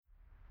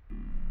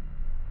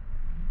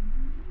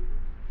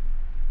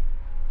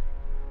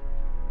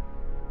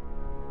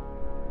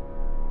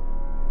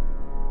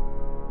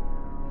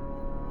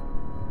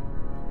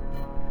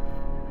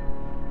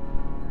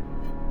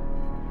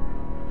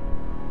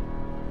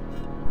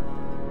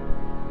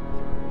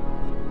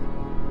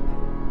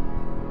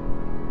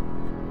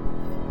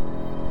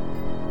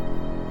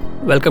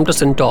Welcome to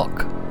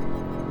SynTalk.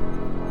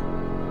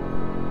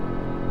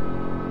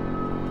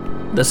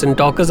 The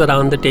SynTalkers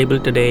around the table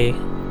today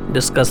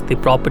discuss the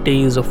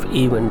properties of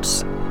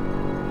events.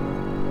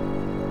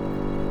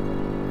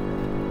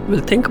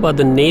 We'll think about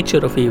the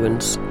nature of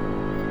events.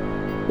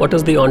 What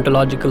is the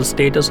ontological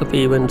status of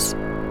events?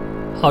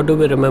 How do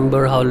we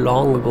remember how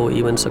long ago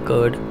events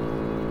occurred?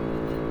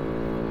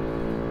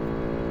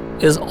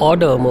 Is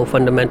order more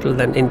fundamental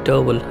than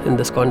interval in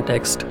this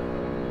context?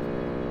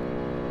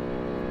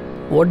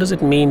 What does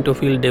it mean to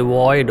feel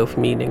devoid of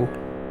meaning?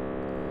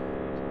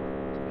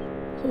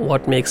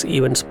 What makes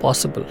events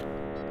possible?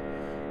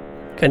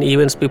 Can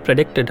events be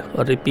predicted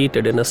or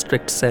repeated in a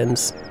strict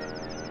sense?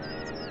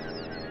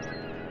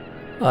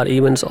 Are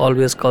events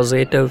always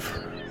causative?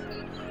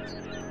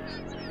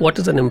 What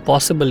is an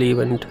impossible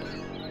event?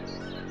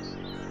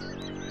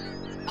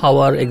 How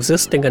are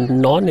existing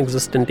and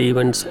non-existent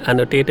events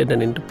annotated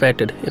and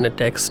interpreted in a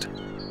text?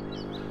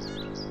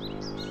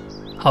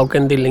 How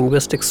can the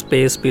linguistic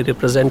space be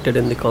represented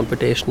in the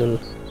computational?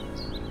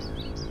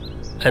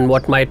 And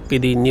what might be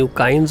the new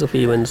kinds of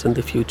events in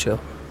the future?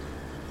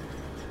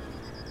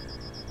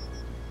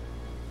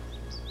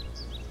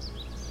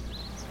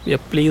 We are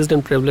pleased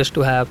and privileged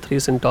to have three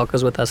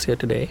SynTalkers with us here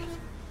today.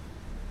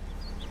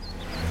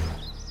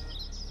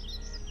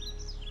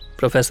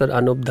 Professor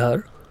Anup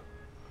Dhar.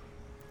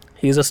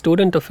 He is a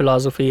student of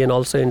philosophy and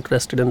also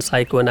interested in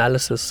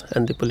psychoanalysis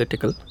and the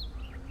political.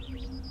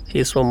 He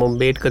is from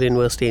Ambedkar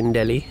University in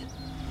Delhi.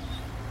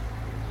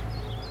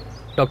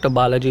 Dr.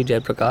 Balaji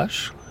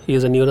Jaiprakash. He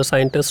is a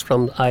neuroscientist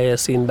from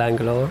IISc in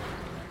Bangalore.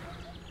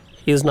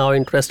 He is now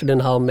interested in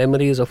how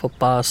memories of a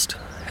past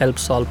help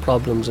solve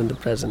problems in the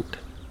present.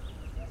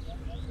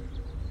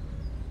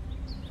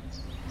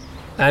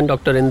 And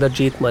Dr.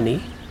 Inderjeet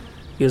Mani.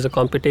 He is a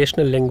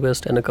computational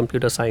linguist and a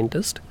computer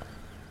scientist.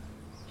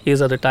 He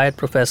is a retired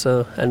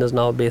professor and is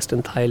now based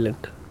in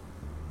Thailand.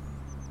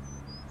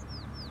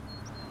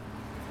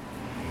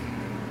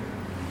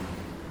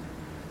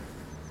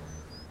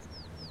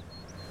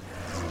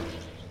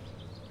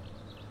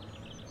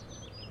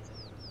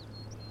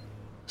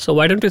 So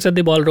why don't we set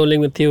the ball rolling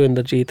with you,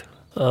 Inderjeet?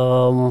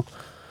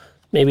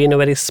 Maybe in a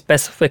very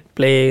specific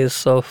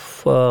place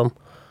of,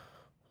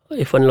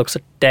 if one looks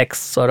at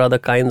texts or other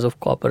kinds of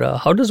corpora,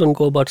 how does one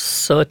go about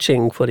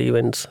searching for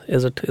events?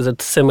 Is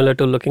it similar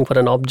to looking for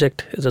an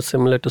object? Is it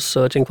similar to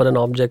searching for an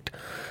object?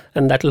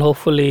 And that will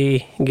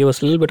hopefully give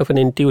us a little bit of an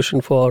intuition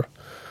for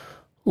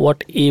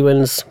what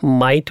events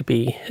might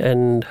be.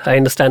 And I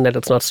understand that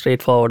it's not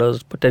straightforward or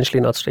potentially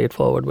not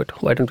straightforward,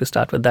 but why don't we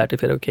start with that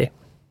if you're okay?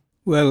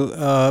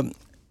 Well,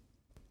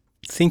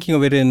 thinking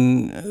of it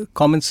in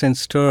common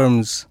sense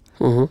terms,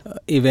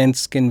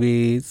 events can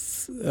be,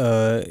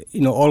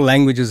 all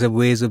languages have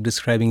ways of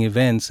describing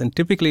events, and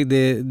typically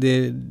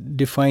they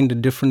define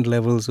at different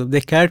levels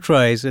they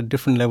characterize at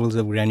different levels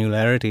of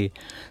granularity.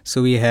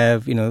 So we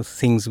have,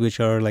 things which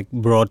are like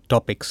broad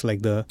topics,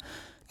 like the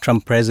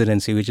Trump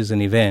presidency, which is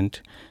an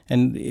event,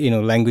 and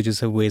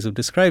languages have ways of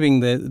describing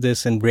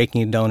this and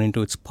breaking it down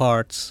into its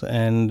parts,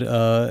 and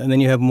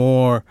then you have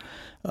more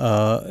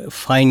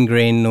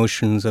fine-grained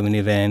notions of an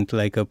event,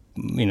 like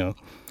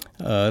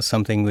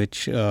something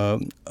which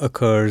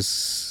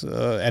occurs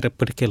at a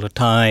particular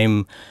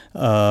time,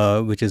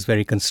 which is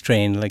very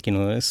constrained, like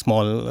a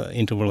small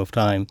interval of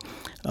time.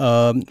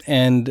 So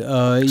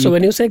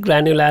when you say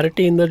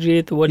granularity,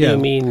 Inderjeet, what do you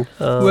mean?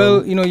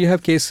 Well, you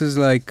have cases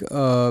like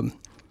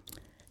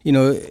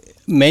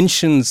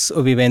mentions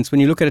of events. When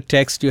you look at a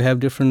text, you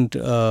have different.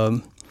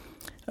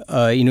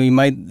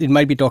 It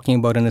might be talking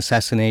about an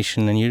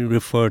assassination, and you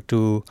refer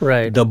to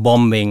the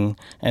bombing,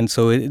 and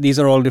so these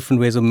are all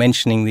different ways of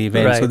mentioning the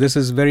event. So this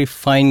is very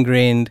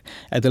fine-grained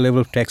at the level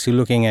of text. You're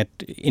looking at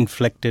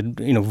inflected,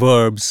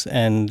 verbs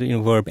and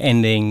verb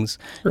endings,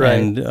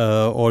 and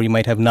or you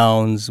might have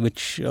nouns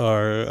which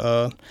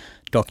are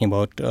talking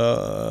about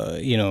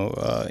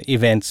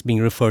events being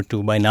referred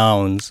to by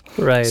nouns.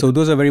 So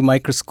those are very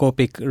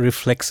microscopic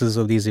reflexes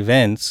of these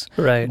events.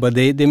 But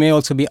they may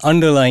also be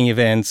underlying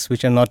events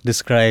which are not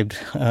described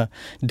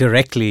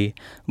directly,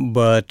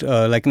 but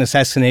like an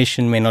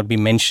assassination may not be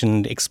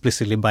mentioned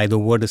explicitly by the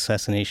word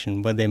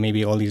assassination, but there may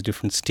be all these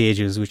different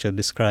stages which are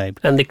described.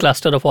 And the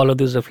cluster of all of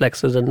these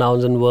reflexes and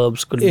nouns and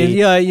verbs could be...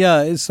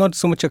 Yeah. It's not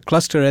so much a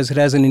cluster as it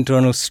has an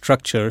internal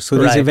structure. So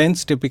these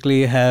events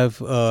typically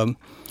have...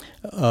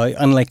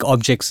 unlike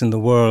objects in the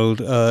world,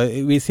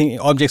 we think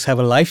objects have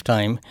a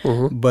lifetime,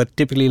 but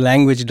typically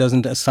language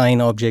doesn't assign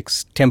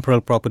objects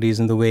temporal properties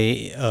in the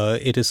way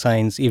it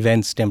assigns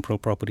events temporal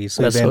properties.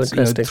 So That's events, so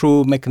interesting.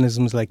 Through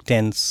mechanisms like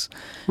tense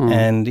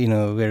and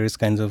various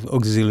kinds of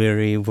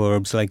auxiliary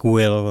verbs like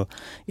will,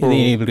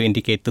 able to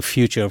indicate the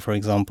future, for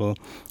example.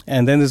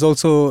 And then there's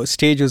also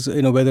stages,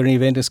 whether an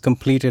event is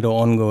completed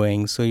or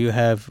ongoing. So you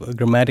have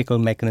grammatical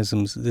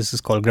mechanisms. This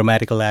is called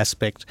grammatical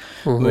aspect,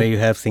 where you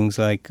have things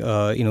like,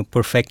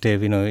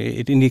 perfective.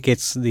 It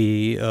indicates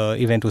the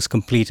event was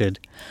completed.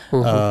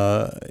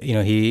 Whereas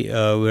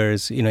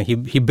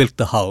he built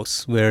the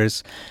house.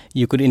 Whereas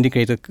you could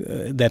indicate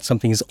that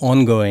something is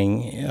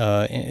ongoing.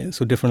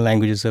 So different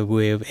languages have a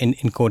way of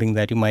encoding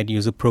that. You might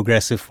use a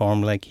progressive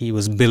form, like he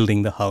was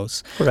building the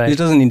house. Right. It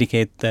doesn't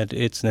indicate that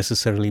it's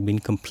necessarily been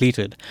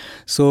completed.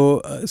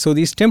 So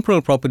these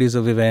temporal properties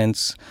of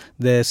events,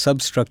 their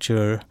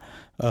substructure,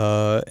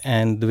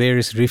 and the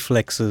various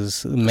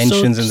reflexes,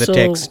 mentions in the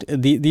text,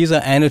 these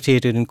are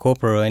annotated in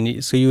corpora,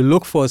 and so you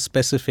look for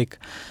specific,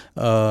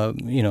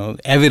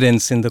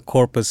 evidence in the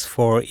corpus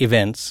for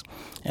events,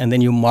 and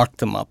then you mark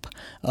them up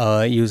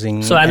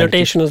using. So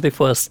annotation is the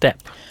first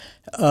step.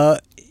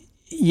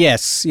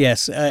 Yes.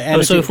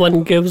 So if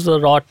one gives the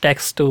raw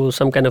text to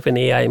some kind of an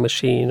AI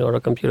machine or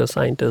a computer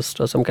scientist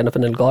or some kind of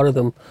an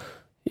algorithm,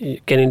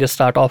 can you just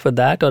start off with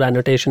that, or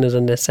annotation is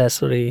a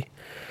necessary?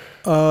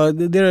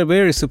 There are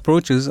various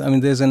approaches. I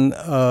mean, there's an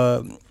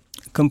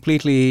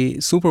completely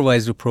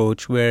supervised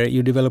approach where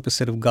you develop a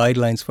set of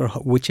guidelines for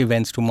which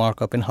events to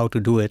mark up and how to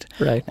do it.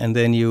 Right. And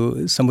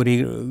then somebody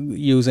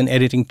use an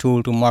editing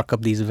tool to mark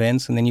up these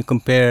events, and then you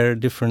compare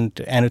different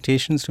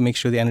annotations to make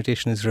sure the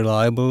annotation is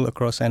reliable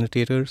across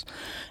annotators.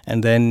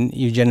 And then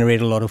you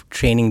generate a lot of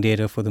training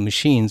data for the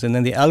machines, and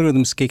then the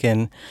algorithms kick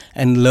in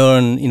and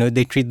learn.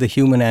 They treat the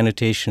human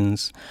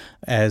annotations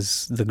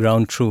as the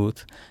ground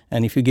truth.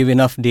 And if you give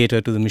enough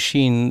data to the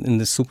machine in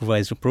the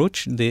supervised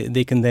approach,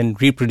 they can then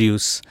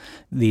reproduce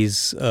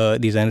these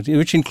annotations,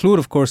 which include,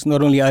 of course,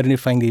 not only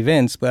identifying the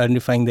events, but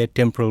identifying their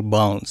temporal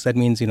bounds. That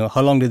means,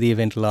 how long did the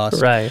event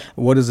last? Right.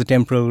 What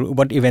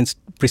events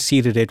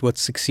preceded it? What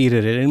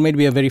succeeded it? It might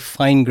be a very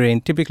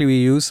fine-grained. Typically,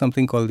 we use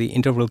something called the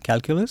interval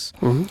calculus,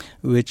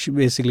 which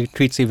basically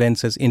treats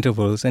events as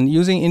intervals. And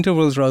using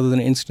intervals rather than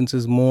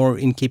instances more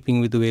in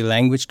keeping with the way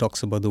language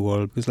talks about the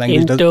world. Because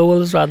language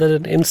intervals rather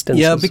than instances.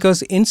 Yeah,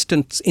 because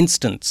instants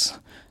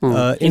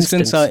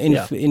are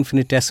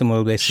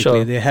infinitesimal, basically.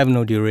 Sure. They have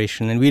no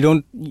duration,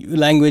 and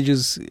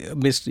languages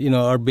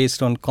are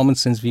based on common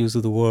sense views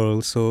of the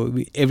world, so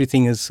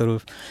everything is sort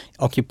of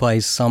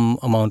occupies some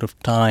amount of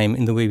time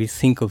in the way we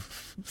think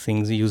of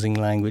things using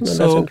language. No,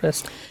 that's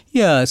interesting.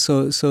 Yeah,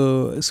 so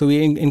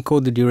we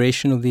encode the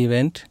duration of the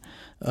event,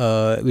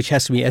 which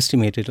has to be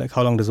estimated, like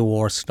how long does a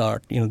war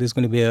start? There's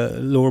going to be a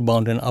lower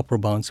bound and upper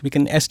bound. So we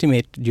can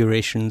estimate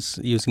durations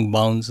using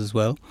bounds as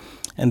well.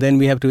 And then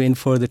we have to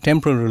infer the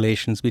temporal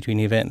relations between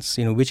events,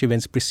 which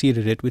events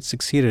preceded it, which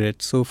succeeded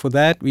it. So for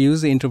that, we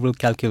use the interval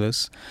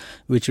calculus,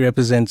 which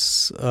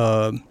represents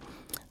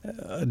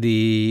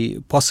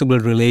the possible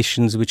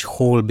relations which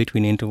hold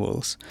between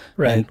intervals.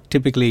 Right. And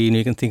typically,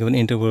 you can think of an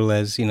interval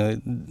as,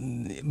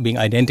 being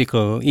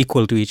identical,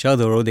 equal to each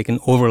other, or they can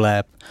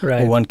overlap.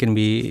 Right. Or one can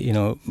be,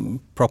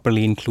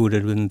 properly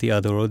included within the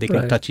other, or they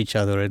can touch each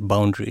other at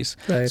boundaries.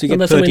 Right. So So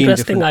there's some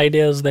interesting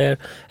ideas there.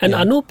 And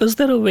Anup, is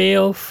there a way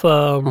of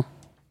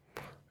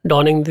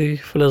donning the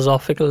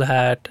philosophical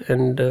hat?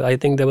 And I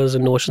think there was a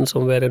notion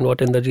somewhere in what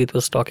Indrajit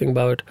was talking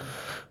about,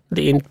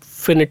 the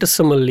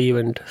infinitesimal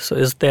event. So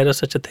is there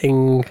such a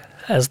thing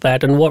as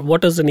that? And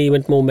what is an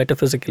event more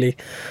metaphysically?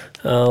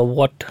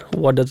 What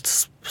does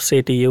it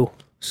say to you?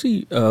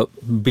 See,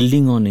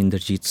 building on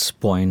Indrajit's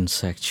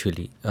points,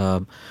 actually,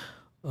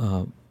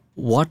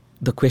 what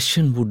the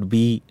question would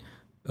be,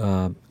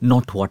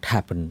 not what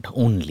happened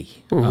only,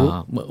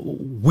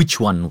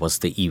 which one was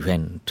the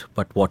event,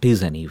 but what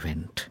is an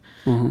event,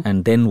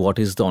 and then what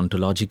is the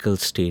ontological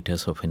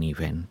status of an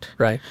event.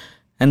 Right.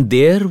 And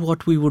there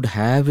what we would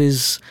have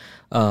is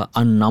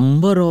a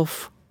number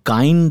of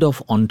kind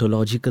of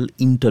ontological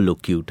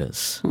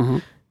interlocutors.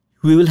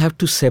 We will have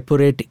to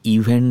separate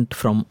event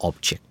from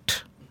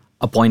object.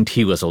 A point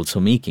he was also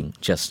making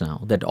just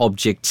now, that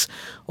objects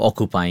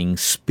occupying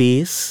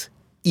space,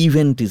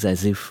 event is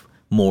as if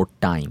more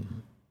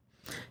time.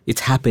 It's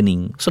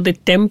happening. So the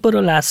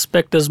temporal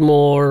aspect is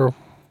more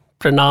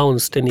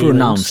pronounced in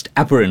events.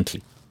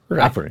 Apparently.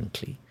 Right.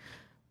 Apparently.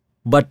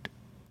 But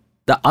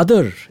the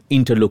other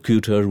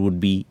interlocutor would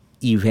be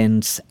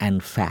events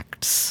and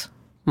facts.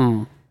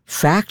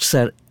 Facts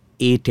are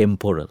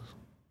atemporal.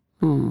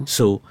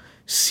 So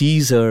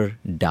Caesar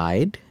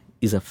died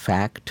is a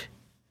fact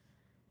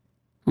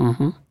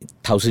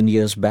 1,000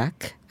 years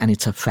back, and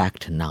it's a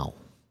fact now.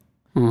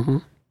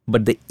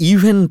 But the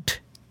event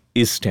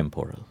is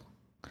temporal.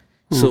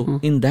 So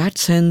in that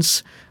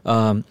sense,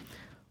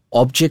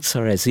 objects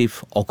are as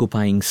if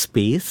occupying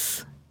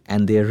space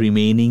and they're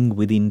remaining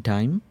within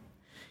time.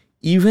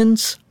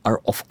 Events are,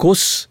 of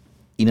course,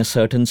 in a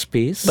certain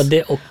space. But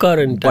they occur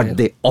in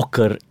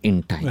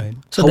time. Right.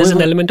 So there's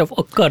an element of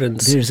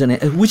occurrence.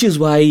 Which is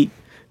why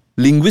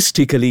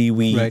linguistically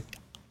we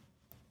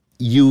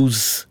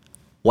use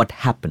what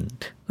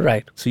happened.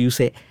 Right. So you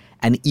say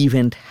an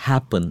event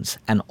happens,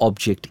 an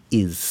object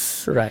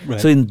is. Right.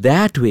 So in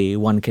that way,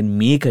 one can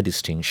make a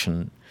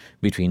distinction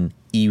between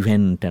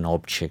event and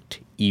object,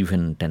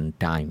 event and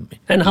time.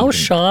 And how event.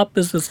 sharp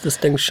is this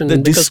distinction? The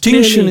Because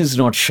distinction clearly- is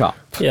not sharp.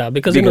 Yeah,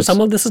 because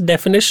some of this is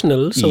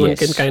definitional, so one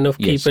can kind of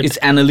keep it. It's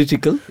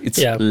analytical. It's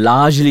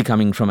largely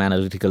coming from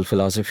analytical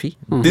philosophy.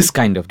 This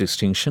kind of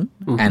distinction,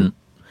 and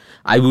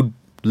I would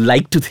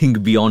like to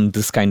think beyond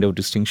this kind of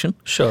distinction.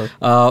 Sure.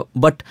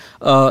 But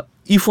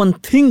if one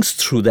thinks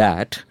through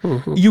that,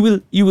 you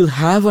will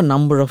have a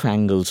number of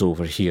angles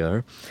over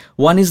here.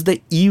 One is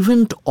the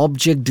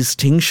event-object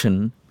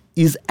distinction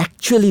is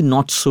actually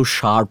not so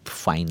sharp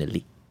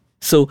finally.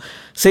 So,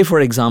 say for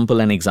example,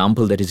 an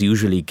example that is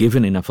usually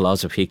given in a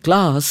philosophy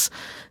class,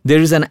 there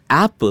is an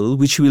apple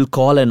which we will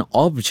call an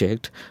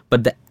object,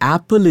 but the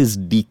apple is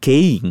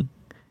decaying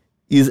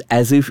is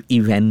as if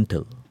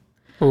evental.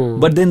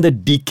 But then the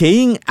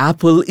decaying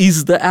apple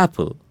is the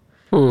apple.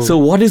 So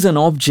what is an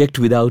object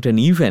without an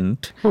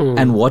event,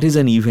 and what is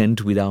an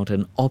event without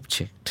an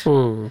object?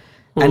 And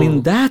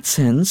in that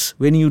sense,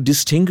 when you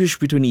distinguish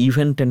between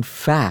event and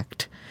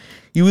fact,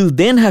 you will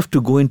then have to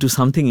go into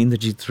something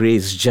Indrajit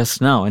raised just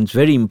now, and it's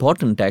very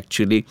important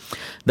actually,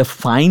 the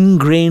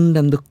fine-grained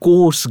and the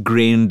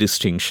coarse-grained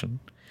distinction.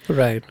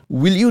 Right.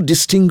 Will you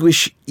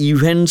distinguish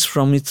events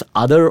from its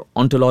other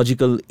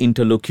ontological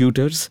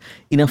interlocutors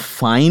in a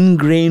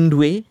fine-grained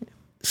way?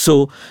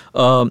 So,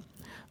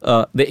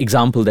 the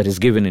example that is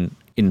given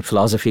in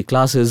philosophy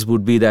classes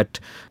would be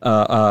that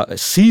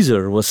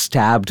Caesar was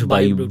stabbed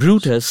by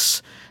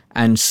Brutus,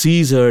 and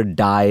Caesar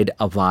died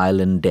a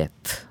violent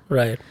death.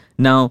 Right.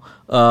 Now,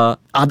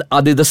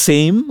 are they the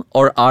same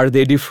or are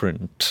they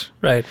different?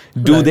 Right.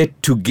 Do they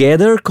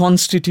together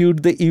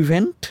constitute the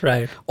event?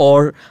 Right.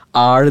 Or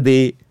are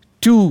they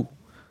two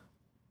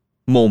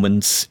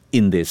moments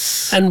in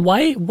this? And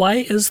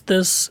why is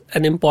this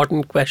an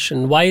important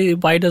question?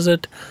 Why does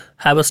it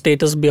have a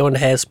status beyond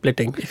hair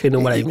splitting, if you know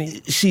what I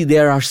mean? See,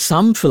 there are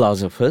some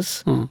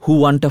philosophers who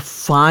want a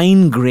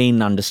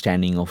fine-grained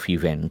understanding of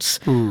events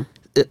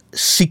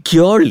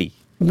securely.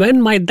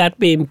 When might that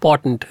be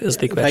important is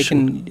the If I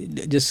question.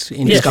 can just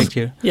interject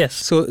here. Yes.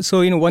 So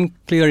one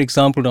clear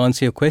example to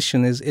answer your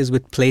question is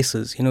with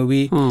places.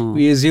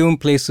 We assume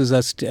places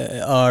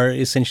are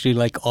essentially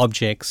like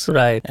objects,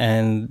 Right.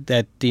 and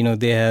that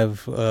they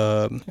have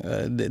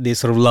they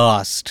sort of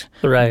last.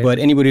 Right. But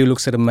anybody who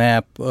looks at a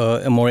map,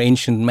 a more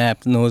ancient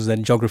map, knows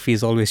that geography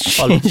is always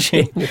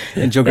changing,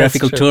 and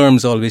geographical That's true.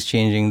 terms always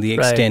changing. The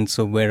Right. extents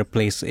of where a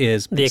place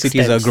is. The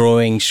Cities are extents.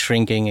 growing,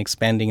 shrinking,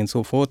 expanding, and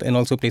so forth, and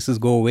also places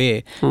go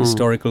away.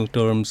 Historical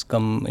terms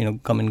come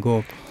and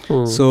go.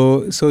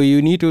 So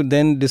you need to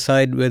then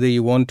decide whether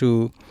you want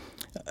to,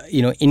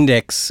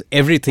 index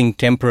everything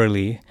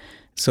temporally.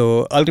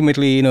 So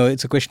ultimately,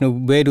 it's a question of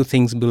where do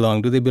things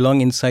belong? Do they belong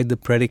inside the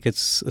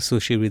predicates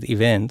associated with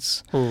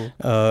events?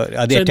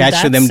 Are they So in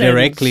attached to that them sense-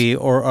 directly,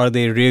 or are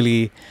they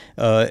really?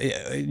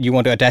 You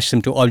want to attach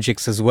them to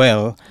objects as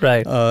well?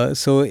 Right.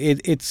 So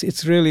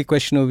it's really a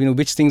question of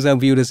which things are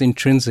viewed as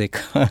intrinsic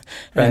and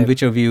Right.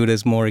 which are viewed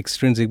as more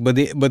extrinsic.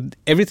 But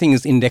everything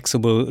is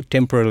indexable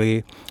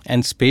temporally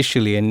and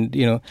spatially,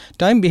 and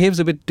time behaves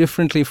a bit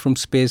differently from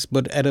space.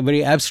 But at a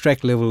very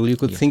abstract level, you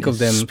could think of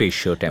them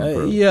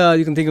Spatio-temporal.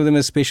 you can think of them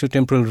as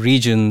spatial-temporal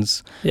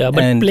regions. Yeah,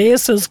 but and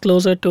place is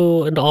closer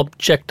to an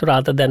object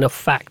rather than a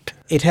fact.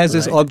 it has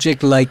this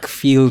object-like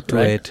feel to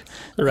Right. it,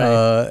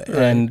 Right.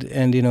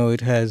 and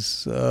it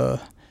has.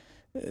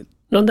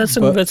 No, that's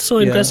so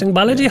yeah, interesting.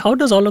 Balaji, how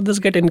does all of this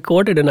get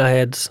encoded in our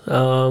heads?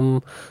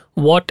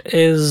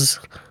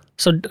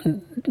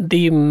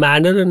 The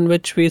manner in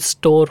which we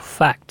store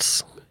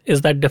facts,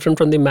 is that different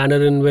from the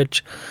manner in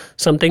which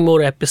something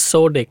more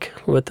episodic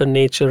with an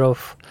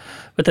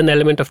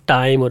element of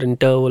time or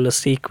interval, a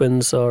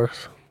sequence, or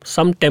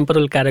some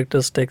temporal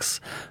characteristics?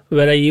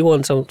 Where are you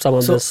on some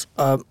of this?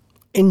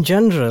 In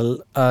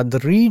general, the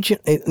region,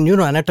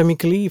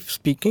 neuroanatomically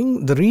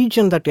speaking, the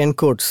region that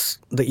encodes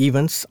the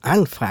events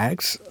and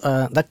facts,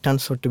 that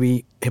turns out to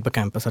be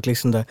hippocampus, at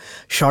least in the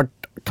short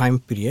time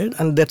period,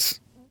 and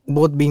that's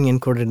both being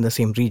encoded in the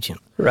same region.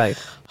 Right.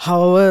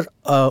 However,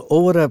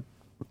 over a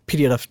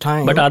period of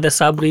time... But are there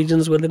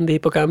sub-regions within the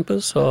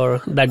hippocampus,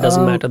 or that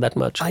doesn't matter that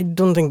much? I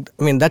don't think...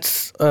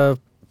 that's... there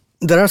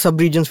are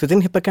sub-regions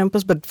within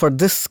hippocampus, but for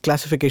this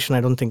classification,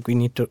 I don't think we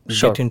need to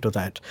Sure. get into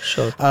that.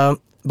 Sure.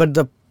 But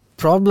the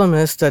problem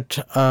is that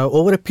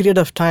over a period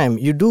of time,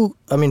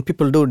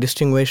 people do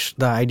distinguish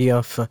the idea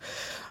of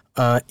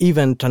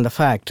event and the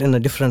fact in a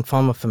different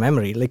form of a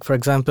memory. Like, for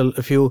example,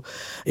 if you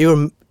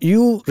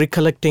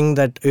recollecting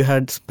that you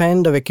had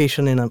spent a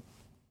vacation in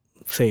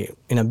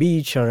a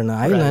beach or an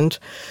island,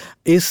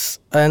 is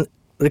a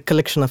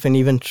recollection of an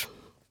event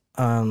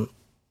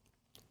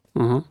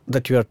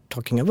that you are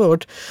talking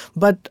about.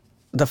 But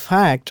the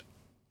fact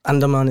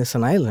Andaman is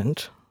an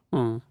island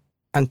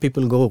and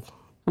people go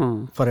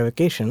for a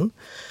vacation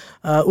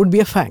would be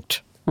a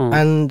fact.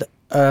 And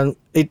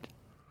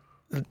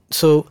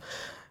so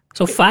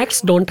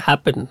facts don't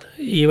happen,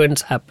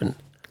 events happen.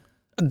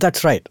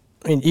 that's right.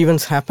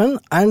 Events happen,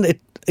 and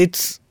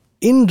it's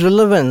in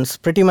relevance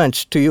pretty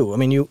much to you. I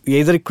mean, you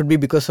either it could be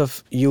because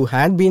of you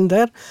had been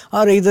there,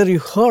 or either you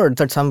heard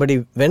that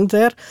somebody went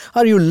there,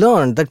 or you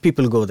learned that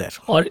people go there.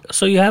 Or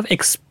so you have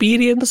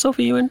experience of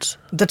events?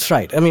 That's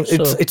right. I mean,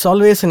 So- it's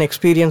always an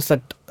experience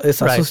that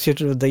is Right.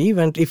 associated with the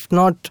event. If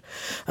not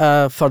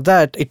for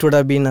that, it would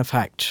have been a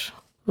fact.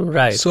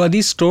 Right. So are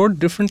these stored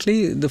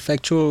differently, the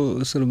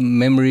factual sort of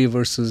memory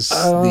versus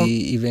the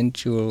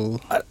eventual?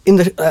 In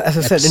the as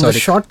I said, in the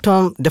Episodic. short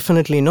term,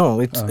 definitely no.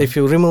 It's if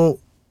you remove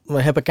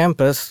the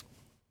hippocampus,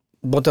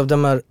 both of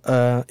them are.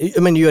 I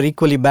mean, you are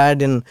equally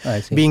bad in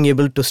I see. being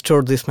able to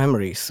store these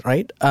memories,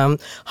 right?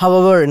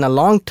 However, in a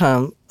long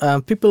term,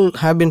 people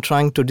have been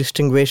trying to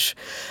distinguish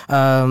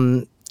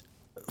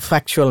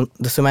factual,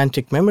 the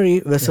semantic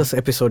memory versus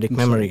episodic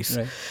memories.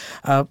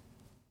 Right.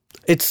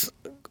 It's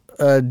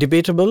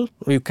debatable.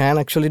 You can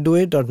actually do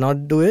it or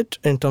not do it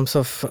in terms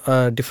of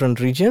different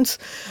regions.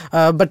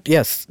 But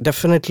yes,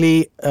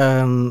 definitely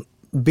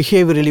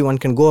behaviorally one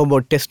can go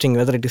about testing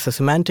whether it is a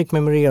semantic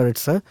memory or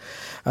it's a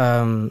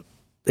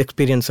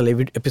experiential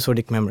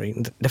episodic memory.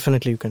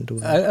 Definitely you can do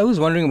that. I was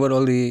wondering about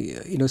all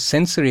the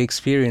sensory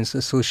experience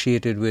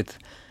associated with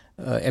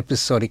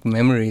episodic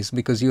memories,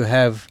 because you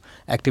have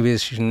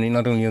activation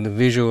not only of the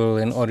visual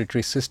and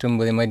auditory system,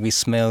 but there might be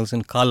smells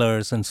and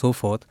colors and so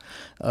forth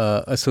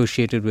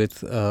associated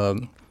with a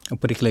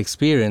particular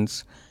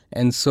experience.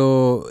 And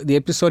so the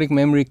episodic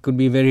memory could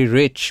be very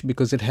rich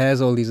because it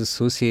has all these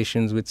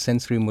associations with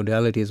sensory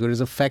modalities,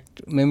 whereas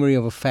memory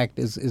of a fact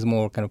is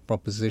more kind of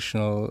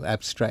propositional,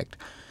 abstract.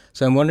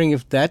 So I'm wondering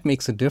if that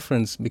makes a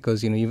difference,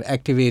 because you've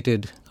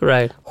activated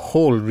Right.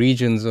 whole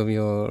regions of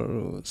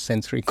your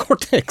sensory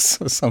cortex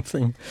or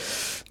something.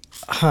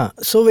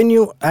 So when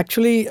you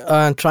actually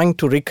trying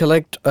to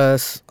recollect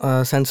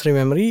sensory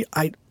memory,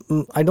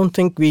 I don't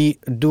think we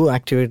do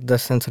activate the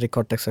sensory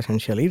cortex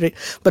essentially, right?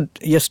 But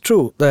yes,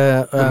 true.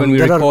 But when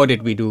we record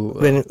it, we do.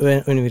 When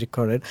we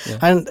record it,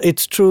 and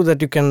it's true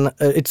that you can.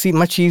 It's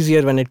much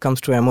easier when it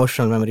comes to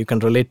emotional memory. You can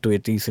relate to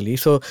it easily.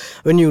 So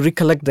when you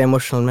recollect the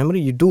emotional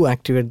memory, you do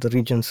activate the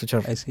regions which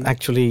are I see.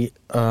 actually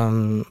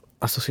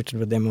associated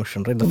with the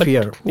emotion, right? The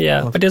fear.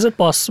 Yeah, but is it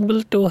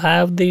possible to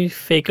have the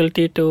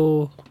faculty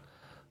to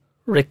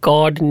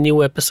record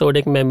new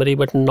episodic memory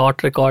but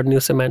not record new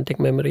semantic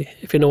memory,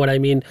 if you know what I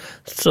mean?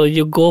 So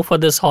you go for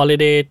this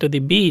holiday to the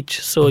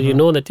beach, so you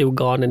know that you've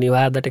gone and you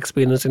had that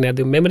experience and you have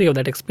the memory of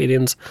that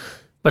experience,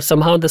 but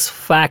somehow this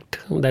fact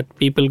that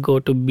people go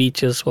to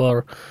beaches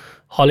for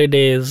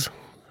holidays,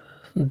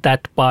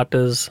 that part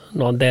is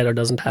not there or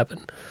doesn't happen.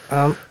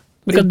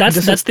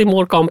 Because that's the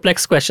more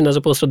complex question as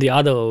opposed to the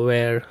other,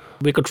 where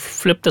we could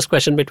flip this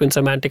question between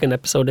semantic and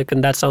episodic,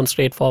 and that sounds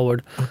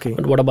straightforward. Okay.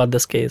 But what about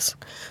this case?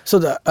 So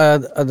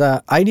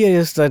the idea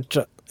is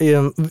that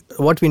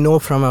what we know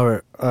from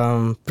our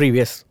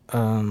previous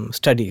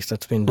studies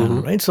that's been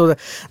done, right? So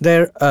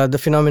the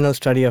phenomenal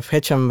study of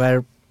HM,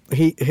 where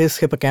his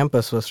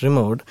hippocampus was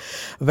removed,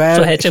 where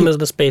So HM is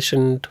this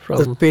patient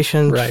from the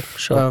patient right,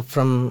 sure.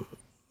 from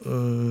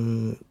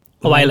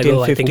A while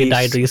ago, I think he 1950s.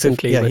 died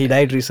recently, Yeah, but- he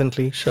died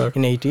recently Sure.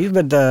 in 80s.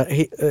 But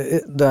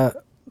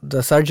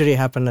the surgery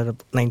happened at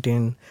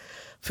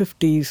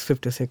 1950s,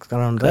 56,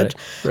 around Correct.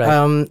 that,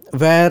 Right.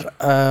 where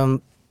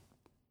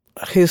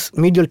his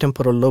medial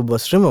temporal lobe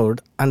was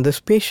removed, and this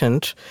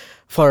patient,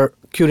 for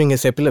curing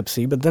his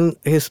epilepsy, but then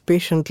his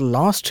patient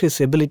lost his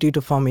ability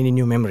to form any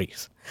new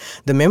memories.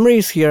 The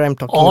memories here I'm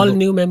talking All about,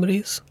 new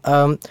memories?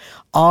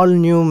 all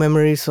new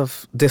memories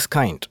of this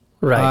kind.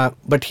 Right.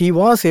 But he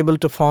was able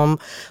to form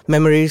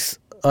memories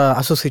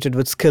associated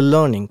with skill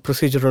learning,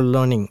 procedural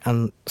learning,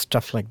 and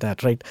stuff like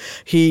that, right?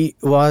 He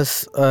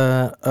was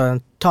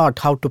taught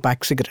how to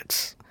pack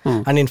cigarettes.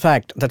 And in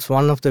fact, that's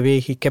one of the way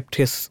he kept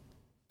his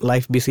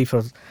life busy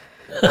for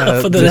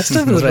For the rest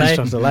of his life.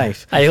 of the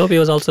life. I hope he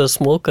was also a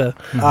smoker.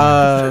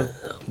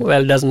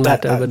 Well, doesn't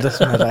matter. But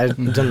Doesn't matter. I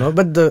don't know.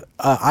 But the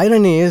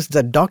irony is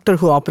the doctor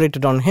who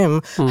operated on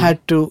him had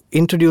to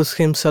introduce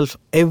himself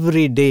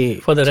every day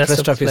For the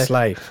rest of his his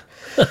life.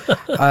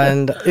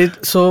 And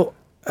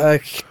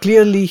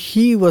clearly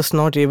he was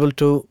not able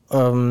to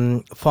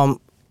form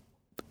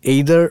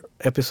either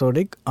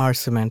episodic or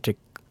semantic.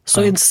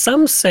 So in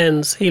some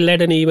sense, he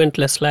led an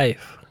eventless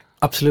life.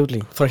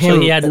 Absolutely. For him,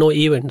 So he had no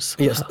events.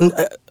 yes.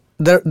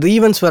 The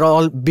events were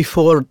all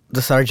before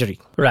the surgery.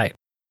 Right.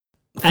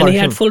 And For he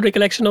him. had full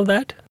recollection of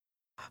that?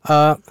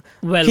 Uh,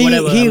 Well, he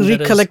whatever. he I mean, that is-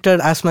 recollected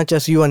as much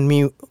as you and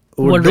me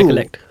would do.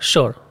 recollect.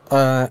 Sure.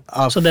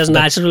 Of So there's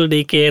natural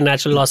decay,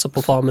 natural loss of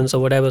performance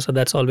or whatever, so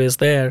that's always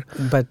there.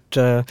 but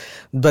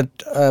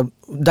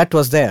that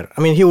was there.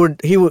 I mean,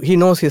 he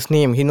knows his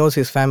name, he knows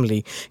his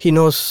family, he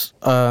knows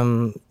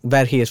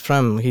where he is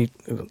from.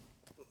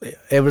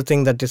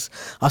 Everything that is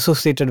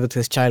associated with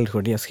his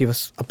childhood. Yes, he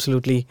was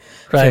absolutely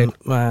Right.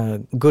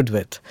 good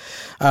with.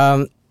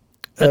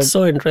 That's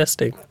so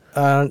interesting.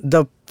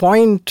 The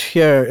point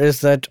here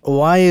is that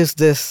why is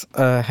this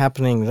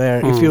happening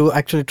there? If you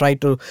actually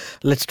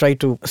let's try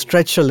to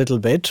stretch a little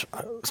bit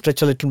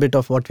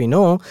of what we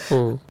know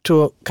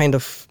to kind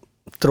of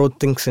throw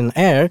things in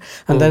air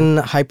and then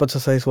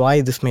hypothesize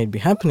why this may be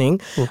happening.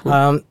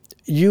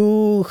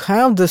 you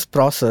have this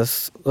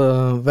process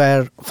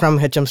where from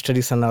HM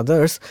studies and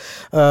others,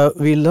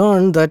 we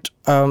learned that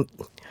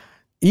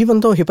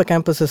even though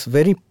hippocampus is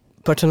very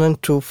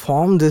pertinent to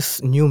form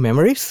these new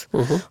memories,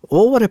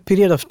 over a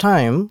period of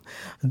time,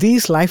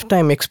 these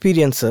lifetime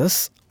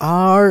experiences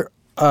are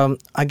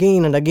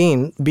again and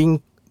again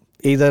being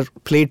either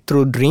played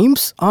through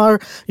dreams, or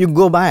you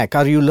go back,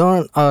 or you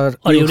learn, or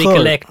you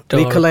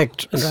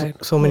recollect. Right.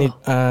 So many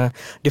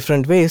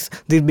different ways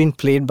they've been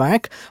played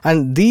back,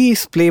 and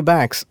these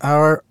playbacks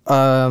are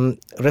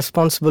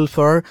responsible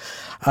for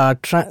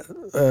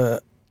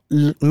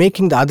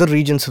making the other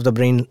regions of the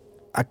brain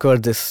occur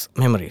these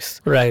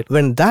memories. Right.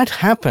 When that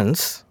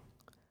happens,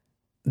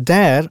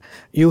 there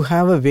you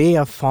have a way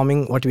of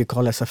forming what we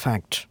call as a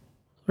fact.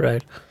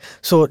 Right.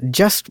 So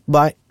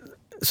there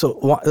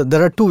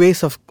are two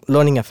ways of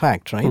learning a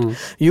fact, right?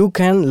 You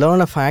can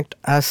learn a fact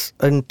as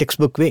in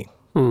textbook way.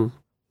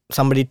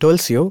 Somebody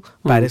tells you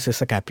Paris is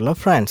the capital of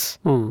France.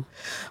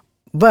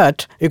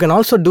 But you can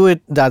also do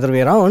it the other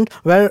way around,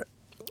 where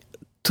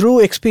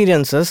through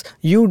experiences,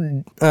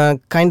 you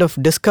kind of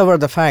discover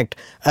the fact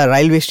a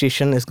railway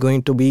station is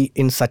going to be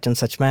in such and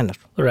such manner.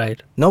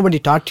 Right. Nobody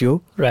taught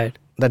you Right.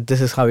 that this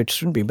is how it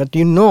should be. But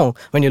you know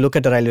when you look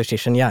at a railway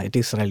station, yeah, it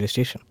is a railway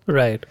station.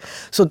 Right.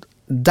 So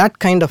that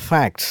kind of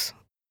facts.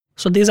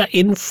 So these are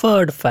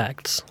inferred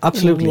facts.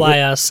 Absolutely.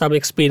 Via some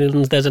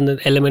experience, there's an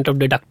element of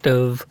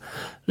deductive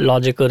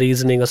logic or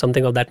reasoning or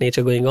something of that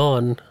nature going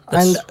on.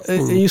 And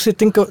you see,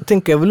 think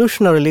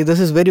evolutionarily, this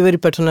is very, very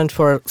pertinent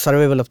for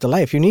survival of the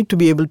life. You need to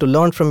be able to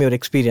learn from your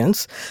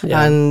experience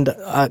and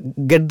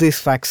get these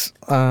facts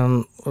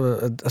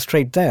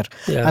straight there.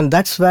 Yeah. And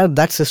that's where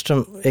that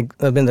system,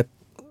 the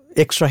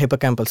extra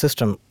hippocampal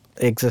system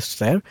exists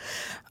there.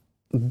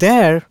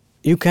 There,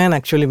 you can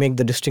actually make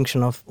the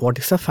distinction of what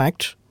is a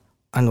fact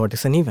and what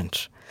is an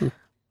event.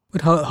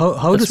 But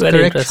how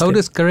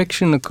does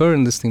correction occur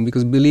in this thing?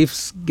 Because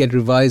beliefs get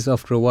revised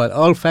after a while.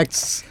 All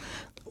facts,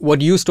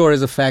 what you store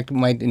as a fact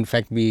might in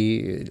fact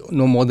be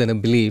no more than a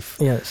belief.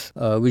 Yes.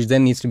 Which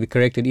then needs to be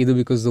corrected either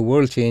because the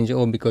world changed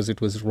or because it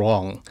was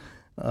wrong.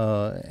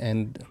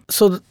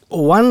 So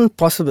one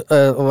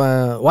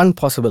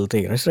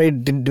possibility, right?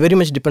 It very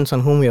much depends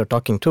on whom we are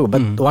talking to.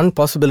 But one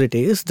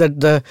possibility is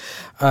that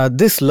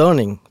this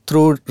learning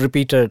through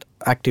repeated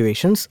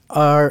activations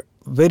are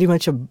very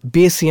much a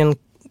Bayesian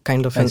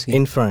kind of an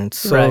inference.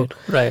 So,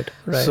 right.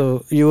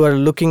 So you are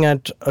looking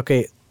at,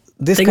 okay,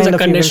 this things kind are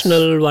of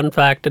conditional, events, one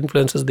fact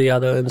influences the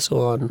other and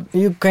so on.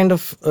 You kind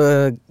of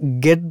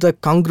get the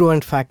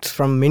congruent facts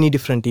from many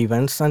different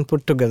events and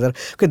put together,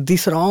 okay,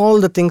 these are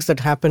all the things that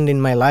happened in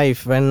my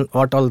life when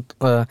what all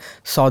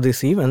saw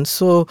these events,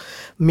 so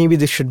maybe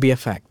this should be a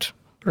fact.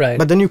 Right.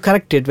 But then you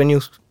correct it when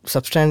you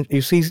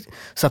see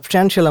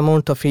substantial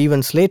amount of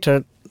events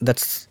later,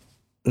 that's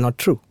not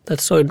true.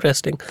 That's so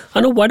interesting.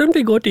 Anu, why don't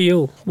we go to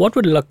you? What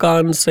would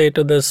Lacan say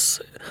to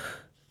this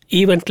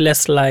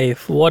eventless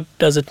life? What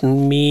does it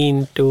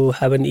mean to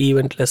have an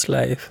eventless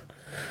life?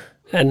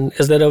 And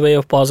is there a way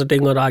of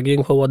positing or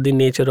arguing for what the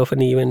nature of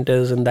an event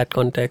is in that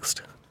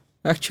context?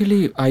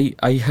 Actually,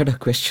 I had a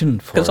question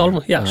for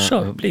sure,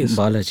 please.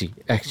 Balaji,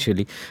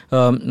 actually.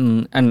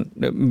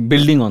 And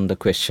building on the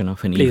question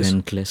of an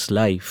eventless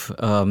life,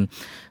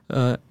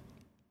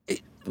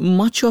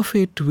 much of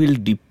it will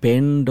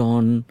depend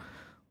on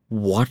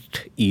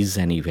what is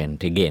an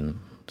event again.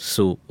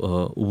 So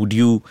would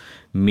you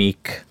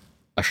make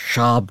a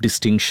sharp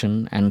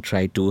distinction and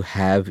try to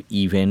have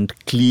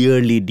event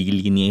clearly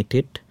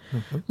delineated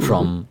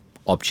from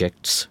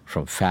objects,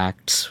 from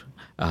facts?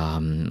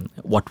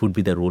 What would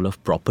be the role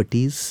of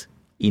properties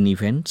in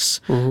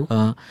events?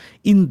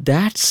 In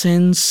that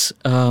sense,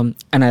 and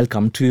I'll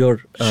come to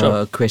your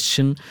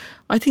question,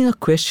 I think a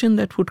question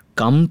that would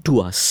come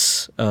to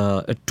us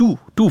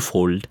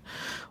twofold.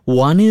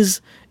 One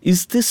is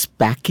this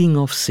packing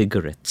of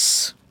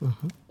cigarettes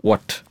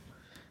what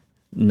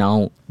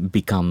now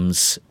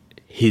becomes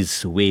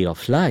his way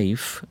of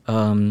life,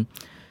 an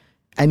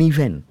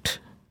event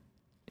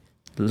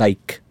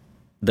like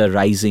the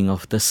rising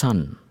of the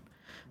sun?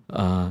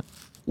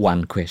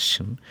 One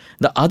question.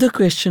 The other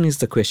question is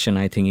the question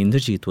I think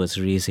Indrajit was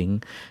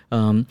raising.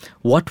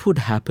 What would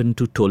happen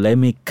to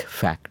Ptolemaic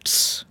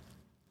facts?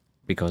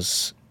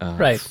 Because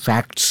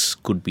facts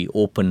could be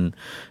open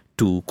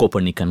to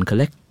Copernican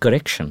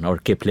correction or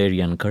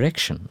Keplerian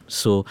correction.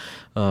 So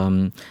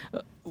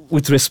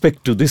with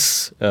respect to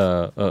this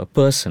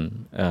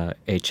person,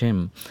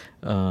 HM,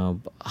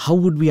 how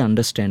would we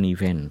understand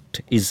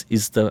event?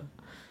 Is the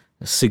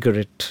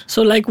cigarette...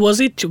 So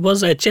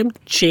was HM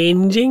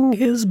changing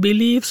his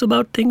beliefs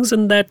about things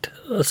in that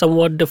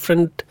somewhat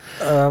different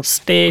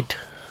state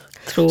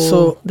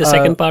through the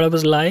second part of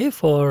his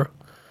life, or...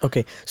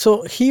 Okay,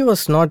 so he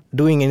was not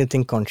doing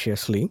anything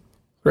consciously.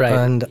 Right.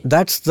 And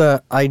that's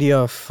the idea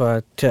of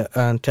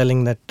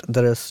telling that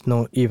there is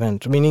no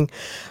event. Meaning,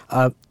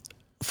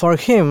 for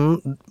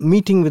him,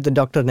 meeting with the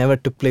doctor never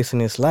took place in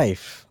his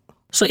life.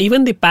 So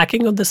even the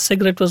packing of the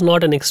cigarette was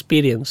not an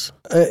experience?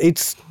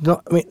 It's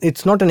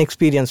not an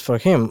experience for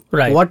him.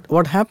 Right.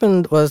 What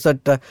happened was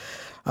that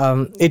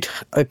It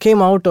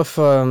came out of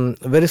a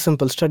very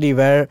simple study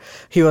where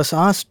he was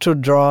asked to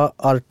draw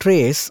or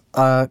trace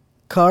a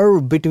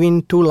curve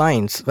between two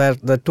lines, where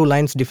the two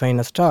lines define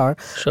a star,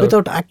 Sure.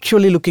 without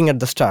actually looking at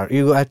the star.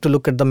 You have to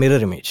look at the mirror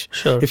image.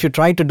 Sure. If you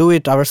try to do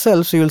it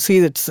ourselves, you will see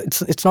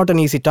it's not an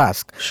easy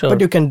task, Sure. but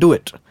you can do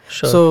it.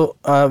 Sure. So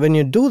when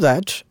you do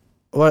that,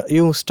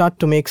 you start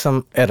to make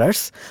some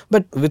errors,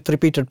 but with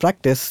repeated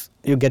practice,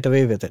 you get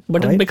away with it.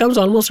 But right? it becomes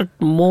almost a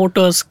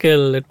motor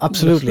skill.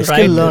 Absolutely, right?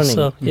 skill learning.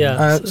 So,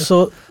 yeah.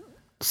 So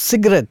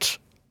cigarette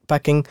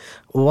packing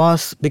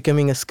was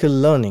becoming a skill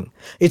learning.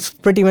 It's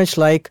pretty much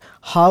like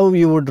how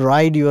you would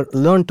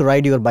learn to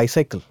ride your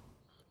bicycle.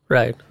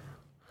 Right.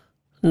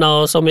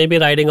 No, so maybe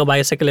riding a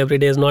bicycle every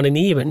day is not an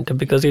event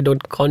because you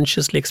don't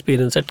consciously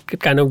experience it. It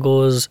kind of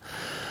goes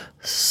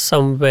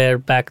somewhere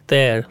back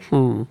there.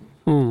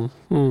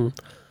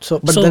 So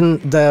So- then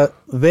the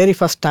very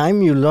first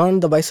time you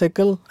learned the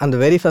bicycle and the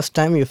very first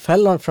time you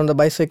fell from the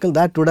bicycle,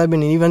 that would have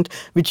been an event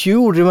which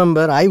you would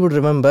remember, I would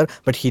remember,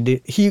 but he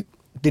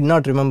did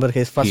not remember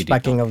his first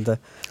packing of the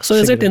So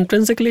is it cigarette.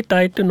 intrinsically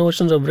tied to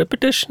notions of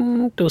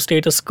repetition, to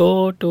status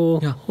quo, to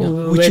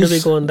Which where do is, we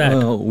go on that?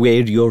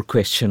 where your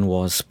question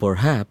was,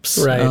 perhaps.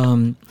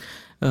 Right.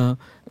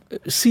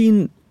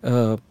 Seen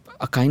a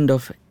kind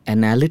of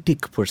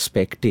analytic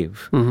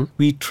perspective,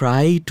 we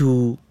try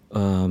to,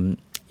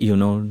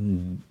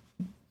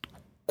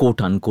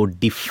 quote unquote,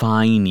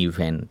 define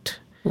event,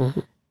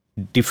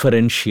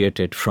 differentiate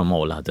it from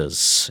all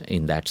others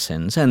in that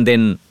sense, and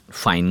then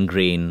fine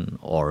grain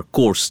or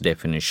coarse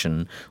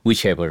definition,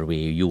 whichever way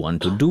you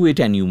want to do it,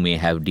 and you may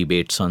have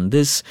debates on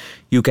this.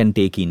 You can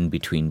take in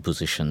between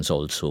positions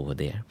also over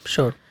there.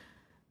 Sure.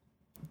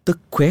 The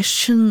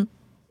question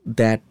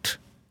that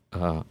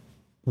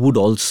would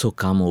also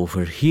come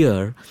over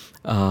here,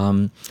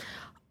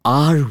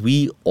 are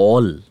we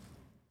all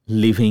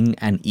living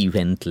an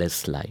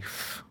eventless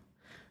life?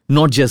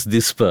 Not just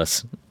this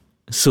person.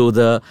 So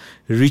the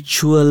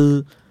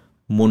ritual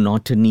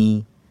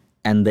monotony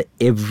and the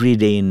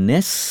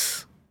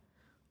everydayness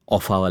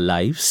of our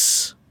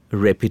lives,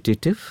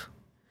 repetitive,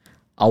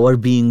 our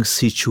being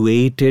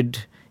situated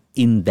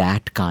in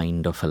that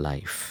kind of a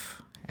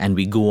life, and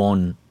we go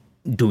on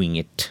doing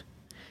it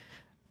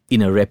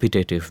in a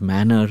repetitive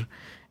manner,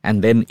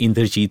 and then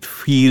Indrajit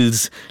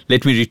feels,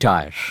 let me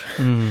retire.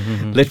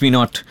 Let me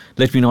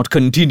not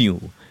continue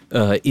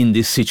in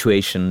this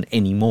situation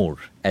anymore,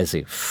 as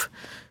if.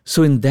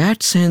 So in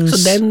that sense,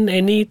 So then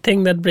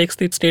anything that breaks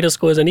the status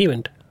quo is an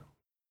event.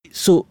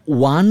 so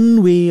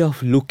one way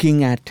of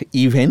looking at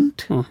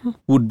event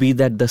would be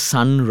that the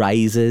sun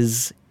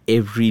rises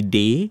every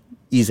day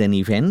is an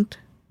event,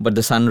 but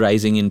the sun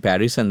rising in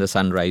Paris and the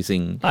sun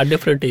rising Are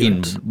different in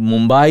events.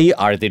 Mumbai,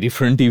 are they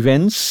different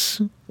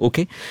events?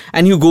 Okay.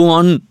 And you go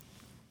on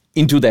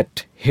into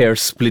that hair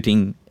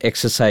splitting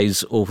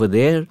exercise over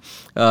there.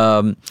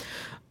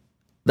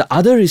 The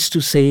other is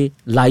to say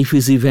life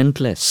is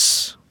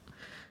eventless.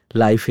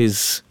 Life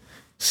is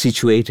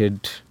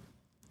situated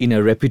in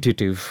a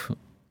repetitive,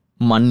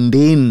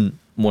 mundane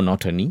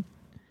monotony.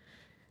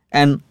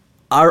 And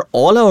are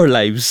all our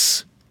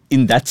lives,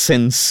 in that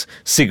sense,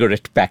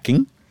 cigarette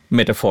packing,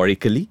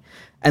 metaphorically?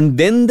 And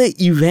then the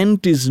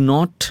event is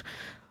not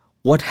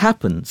what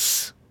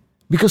happens,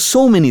 because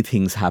so many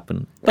things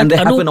happen, and they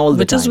But happen all the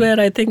which time. is where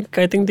I think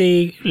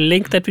the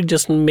link that we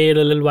just made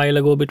a little while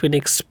ago between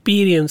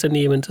experience and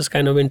events is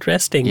kind of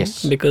interesting.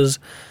 Yes. Because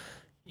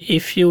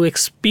if you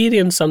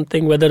experience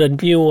something, whether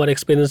anew or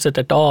experience it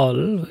at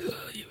all,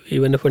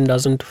 even if one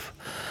doesn't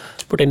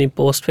put any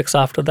postfix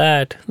after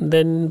that,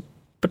 then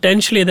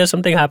potentially there's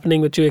something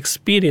happening which you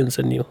experience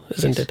anew,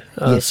 isn't it?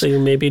 Yes. So you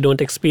maybe don't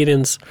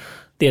experience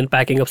the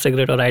unpacking of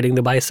cigarette or riding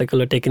the bicycle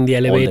or taking the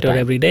elevator time.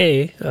 every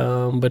day,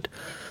 but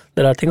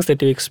there are things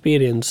that you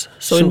experience.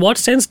 So in what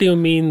sense do you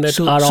mean that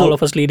are all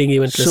of us leading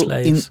eventless so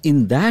lives?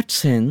 in that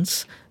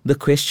sense, the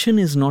question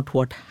is not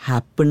what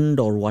happened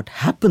or what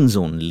happens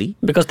only.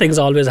 Because things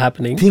are always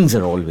happening. Things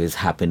are always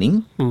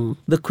happening.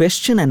 The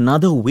question,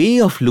 another way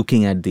of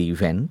looking at the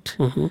event,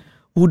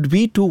 would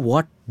be to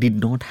what did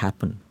not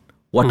happen,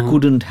 what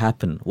couldn't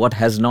happen, what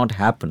has not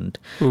happened,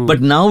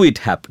 but now it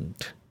happened.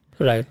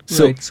 Right.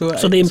 So, Right. So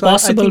the I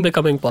impossible think-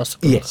 becoming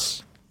possible.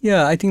 yes.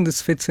 Yeah, I think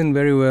this fits in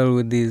very well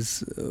with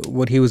these,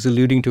 what he was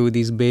alluding to with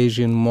these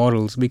Bayesian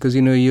models, because,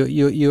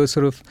 you're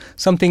sort of,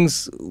 some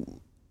things,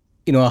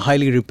 are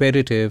highly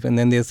repetitive, and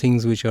then there are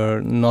things which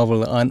are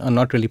novel and are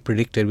not really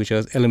predicted, which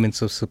are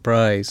elements of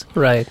surprise.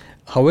 Right.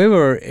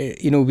 However,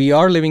 we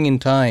are living in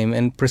time,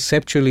 and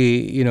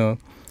perceptually,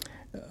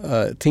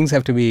 things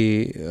have to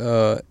be,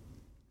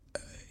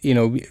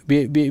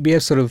 we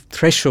have sort of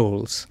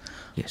thresholds.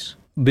 Yes.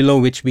 below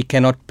which we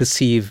cannot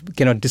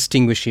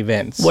distinguish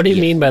events. What do you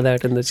mean by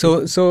that in this?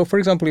 So, for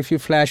example, if you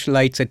flash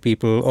lights at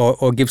people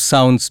or give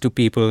sounds to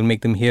people and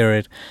make them hear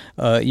it,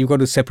 you've got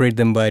to separate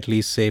them by at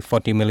least, say,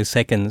 40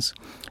 milliseconds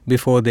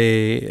before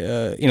they,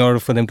 in order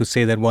for them to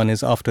say that one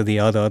is after the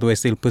other.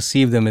 Otherwise, they'll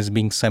perceive them as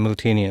being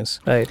simultaneous.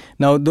 Right.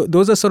 Now,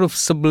 those are sort of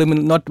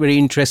subliminal, not very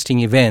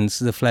interesting events,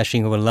 the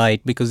flashing of a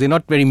light, because they're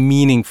not very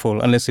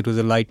meaningful unless it was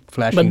a light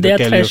flashing. But they are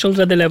thresholds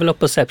at the level of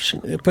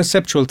perception.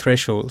 Perceptual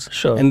thresholds.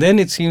 Sure. And then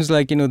it seems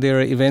like, there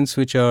are events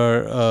which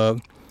are,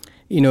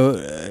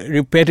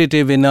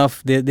 repetitive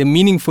enough. They're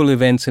meaningful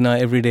events in our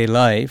everyday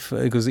life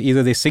because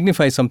either they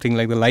signify something,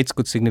 like the lights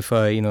could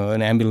signify,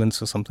 an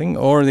ambulance or something,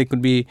 or they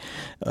could be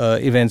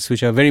events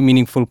which are very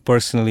meaningful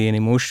personally and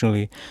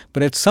emotionally.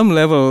 But at some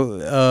level,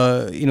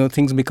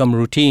 things become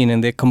routine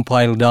and they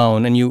compile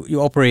down, and you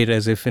operate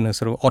as if in a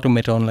sort of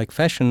automaton-like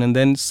fashion, and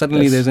then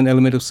suddenly there's an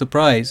element of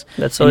surprise.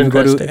 That's so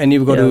interesting.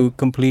 You've got to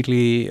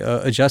completely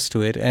adjust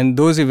to it. And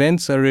those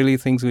events are really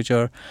things which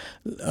are,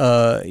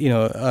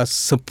 are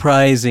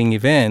surprising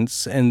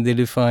events, and they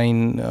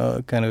define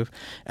kind of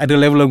at a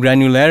level of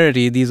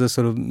granularity, these are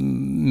sort of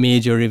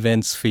major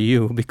events for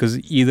you because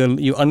either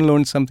you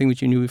unlearned something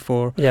which you knew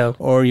before,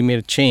 or you made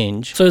a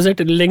change. So is it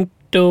linked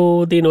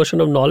to the notion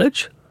of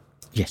knowledge?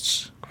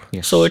 Yes.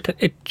 So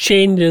it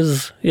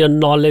changes your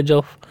knowledge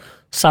of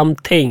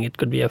something. It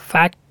could be a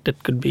fact,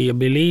 it could be a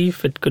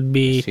belief, it could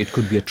be a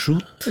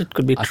truth. It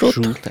could be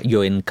truth.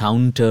 Your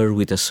encounter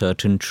with a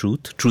certain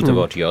truth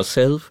about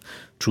yourself,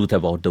 truth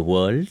about the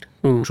world,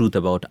 truth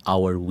about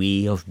our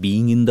way of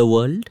being in the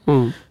world.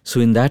 So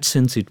in that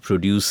sense, it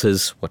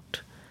produces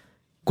what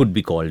could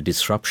be called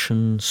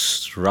disruption,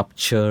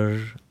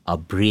 rupture, a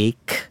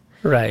break,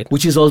 right?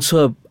 Which is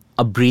also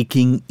a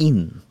breaking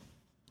in,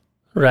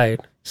 right?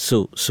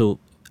 So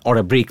or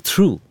a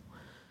breakthrough.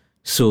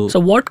 So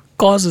what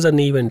causes an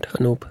event,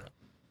 Anup?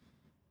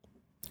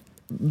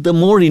 The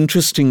more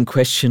interesting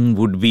question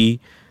would be,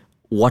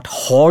 what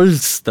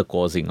halts the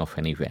causing of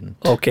an event?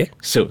 Okay.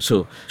 So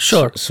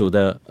sure. So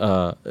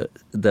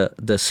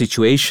the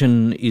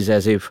situation is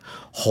as if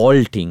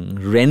halting,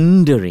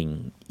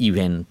 rendering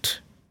event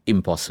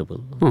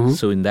impossible.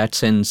 So in that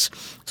sense.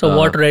 So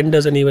what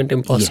renders an event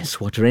impossible? Yes,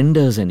 what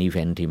renders an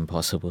event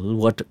impossible?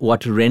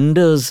 What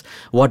renders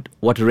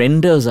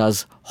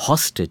us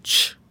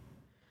hostage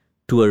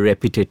to a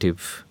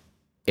repetitive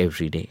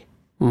everyday.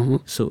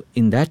 So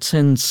in that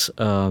sense,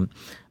 a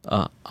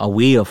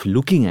way of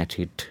looking at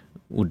it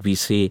would be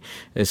say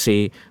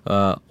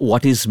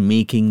what is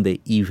making the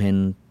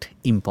event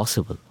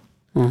impossible?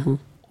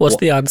 What's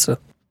the answer?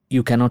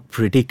 You cannot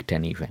predict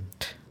an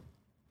event.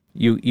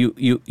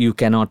 You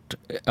cannot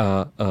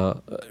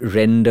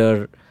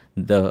render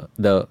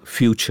the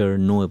future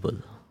knowable.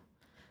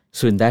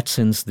 So in that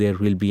sense, there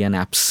will be an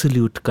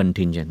absolute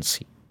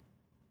contingency.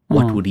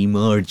 What would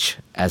emerge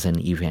as an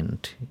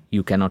event?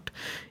 You cannot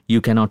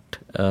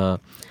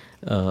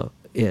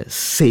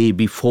say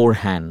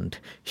beforehand,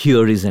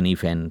 here is an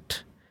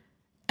event,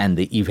 and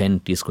the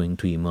event is going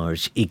to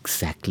emerge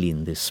exactly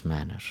in this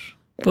manner.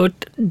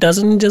 But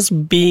doesn't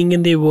just being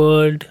in the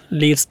world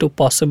leads to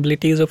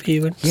possibilities of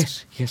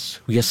events? Yes.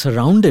 We are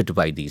surrounded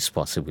by these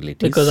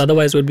possibilities. Because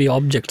otherwise we'd be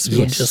objects.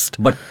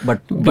 But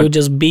you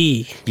just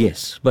be.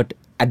 Yes, but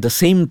at the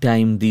same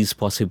time, these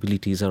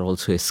possibilities are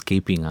also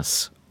escaping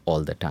us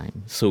all the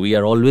time. So we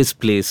are always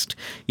placed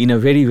in a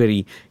very,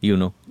 very,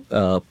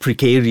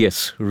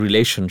 precarious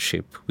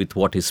relationship with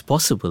what is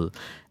possible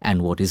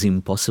and what is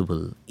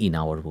impossible in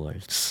our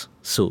worlds.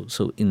 So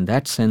in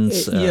that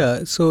sense...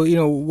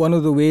 So, one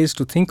of the ways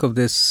to think of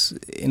this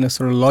in a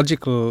sort of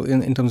logical,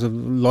 in terms of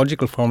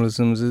logical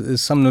formalisms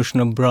is some notion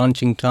of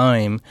branching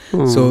time.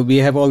 So we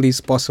have all these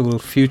possible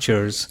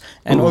futures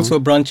and also a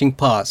branching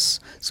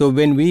past. So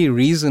when we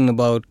reason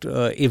about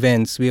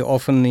events, we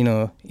often, in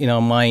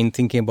our mind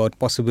thinking about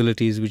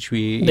possibilities which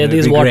we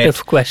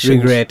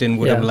regret and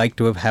would have liked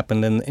to have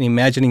happened, and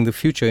imagining the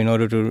future in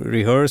order to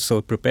rehearse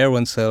or prepare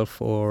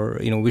oneself or,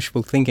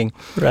 wishful thinking.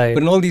 Right.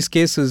 But in all these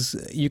cases,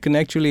 you can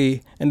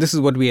actually, and this is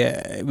what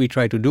we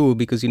try to do,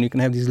 because you can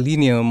have these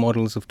linear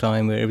models of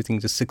time where everything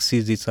just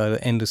succeeds each other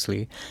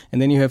endlessly, and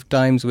then you have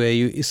times where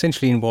you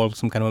essentially involve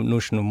some kind of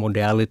notion of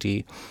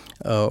modality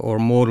or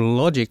modal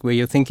logic, where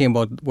you're thinking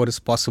about what is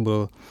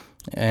possible,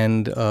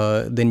 and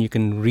then you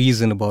can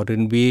reason about it.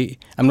 And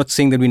I'm not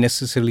saying that we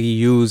necessarily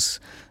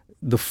use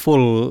the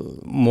full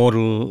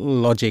modal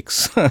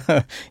logics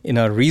in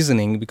our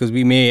reasoning, because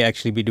we may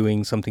actually be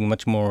doing something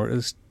much more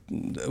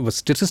of a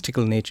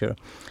statistical nature.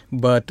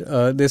 But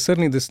there's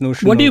certainly this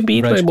notion. What do you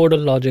mean by modal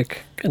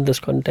logic in this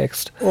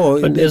context?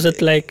 Is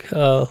it like,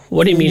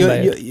 what do you mean by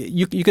it?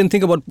 You can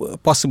think about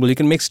possible. You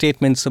can make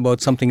statements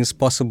about something is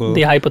possible.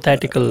 The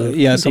hypothetical.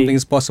 Something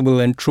is possible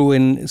and true.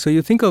 And so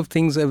you think of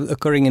things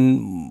occurring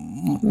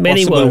in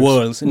many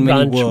worlds, in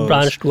many worlds.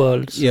 Branched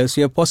worlds. Yes,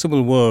 you have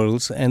possible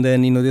worlds, and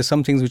then there's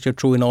some things which are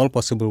true in all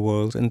possible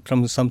worlds, and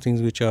some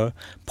things which are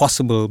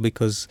possible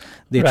because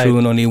they're true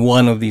in only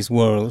one of these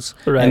worlds.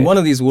 Right. And one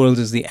of these worlds world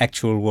is the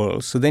actual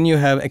world. So then you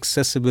have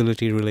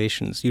accessibility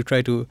relations. You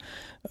try to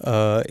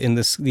in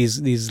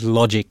these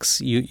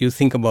logics, you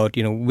think about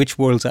which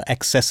worlds are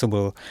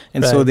accessible,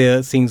 and so there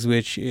are things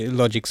which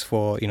logics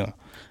for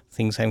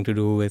things having to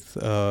do with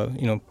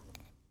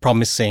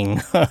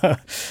promising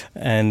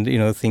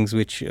and things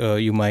which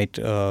you might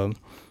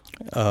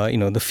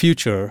the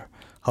future.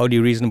 How do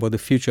you reason about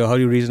the future? How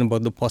do you reason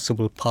about the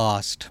possible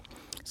past?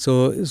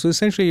 So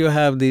essentially you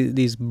have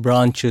these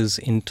branches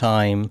in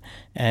time,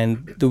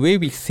 and the way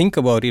we think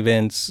about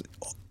events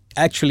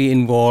actually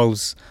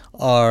involves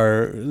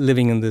our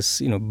living in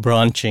this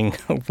branching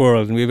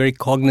world, and we're very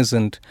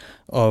cognizant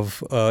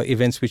of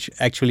events which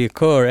actually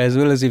occur, as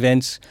well as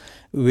events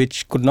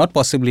which could not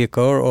possibly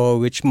occur or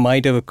which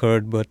might have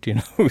occurred, but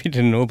we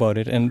didn't know about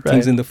it, and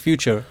things in the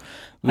future.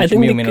 I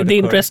think the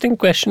interesting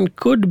question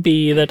could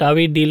be that are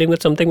we dealing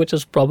with something which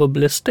is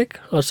probabilistic,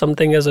 or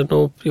something, as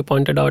you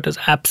pointed out, is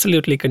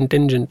absolutely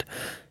contingent,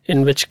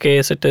 in which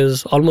case it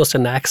is almost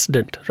an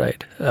accident,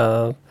 right?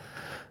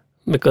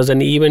 Because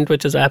an event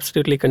which is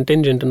absolutely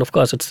contingent, and of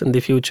course it's in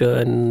the future,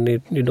 and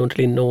you don't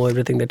really know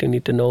everything that you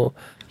need to know.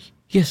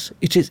 Yes,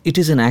 it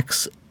is an I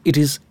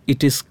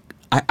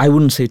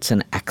wouldn't say it's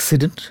an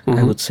accident.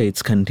 I would say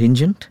it's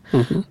contingent.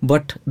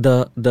 But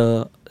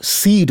the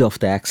seed of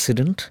the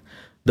accident,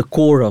 the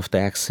core of the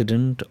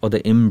accident, or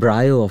the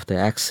embryo of the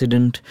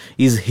accident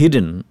is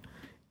hidden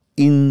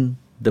in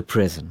the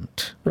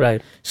present.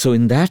 Right. So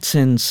in that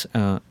sense,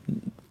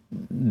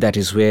 that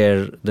is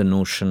where the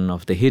notion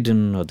of the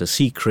hidden or the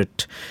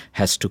secret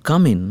has to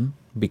come in,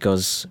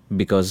 because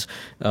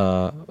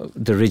the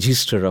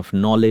register of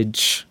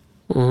knowledge,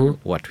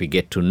 what we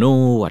get to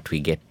know, what we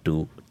get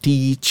to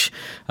teach,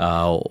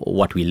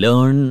 what we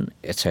learn,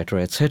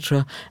 etc.,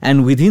 etc.,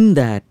 and within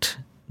that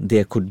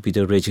there could be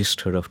the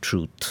register of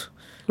truth,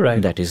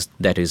 right? That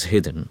is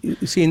hidden.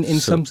 You see, in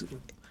some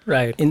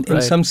right,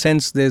 in some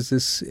sense, there's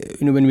this.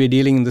 When we're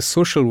dealing in the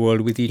social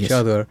world with each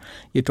other,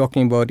 you're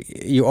talking about.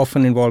 You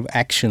often involve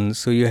actions,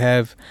 so you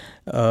have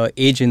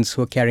agents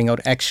who are carrying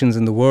out actions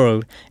in the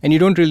world, and you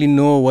don't really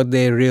know what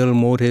their real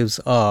motives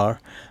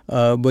are.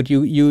 But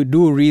you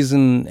do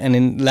reason, and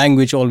in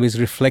language always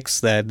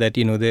reflects that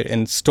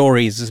and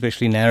stories,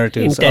 especially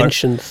narratives,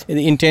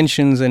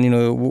 intentions,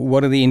 and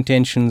what are the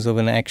intentions of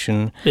an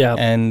action,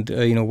 and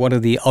what are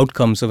the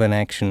outcomes of an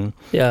action.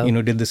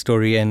 Did the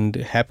story end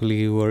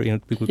happily, or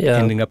people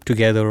ending up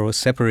together or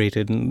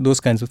separated, and those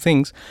kinds of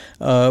things.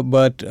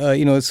 But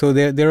so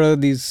there are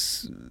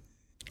these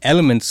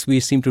elements we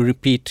seem to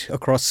repeat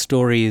across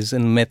stories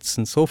and myths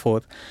and so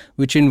forth,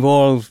 which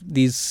involve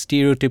these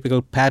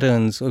stereotypical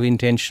patterns of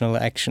intentional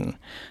action.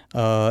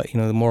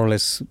 More or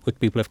less what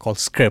people have called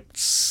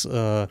scripts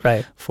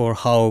for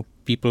how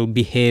people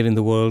behave in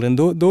the world, and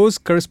those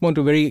correspond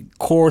to very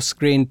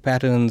coarse-grained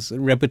patterns,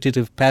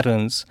 repetitive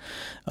patterns.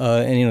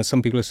 And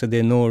some people have said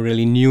there are no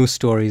really new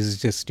stories.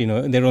 Just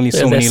there are only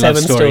so many love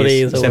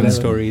stories, seven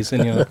stories,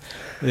 and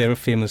there are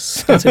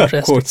famous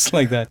quotes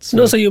like that.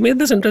 So you made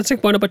this interesting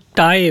point about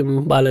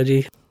time,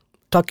 Balaji.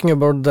 Talking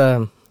about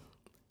the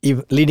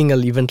leading a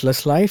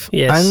eventless life,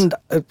 and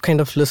kind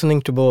of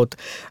listening to both.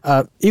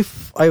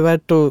 If I were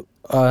to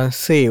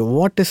say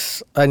what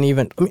is an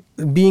event,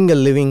 being a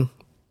living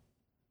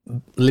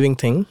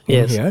thing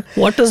here.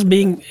 What is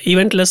being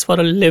eventless for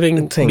a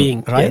living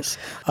being? Right?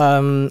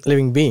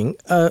 Living being.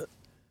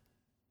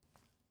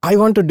 I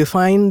want to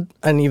define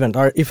an event,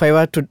 or if I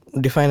were to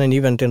define an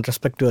event in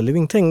respect to a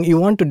living thing, you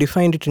want to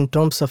define it in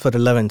terms of a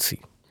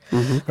relevancy.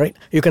 Right?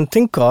 You can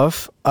think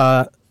of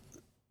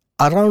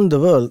around the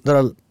world, there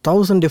are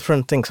 1,000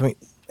 different things.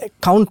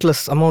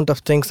 Countless amount of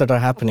things that are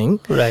happening.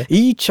 Right.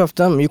 Each of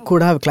them you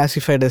could have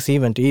classified as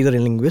event, either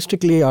in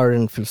linguistically or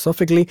in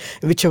philosophically,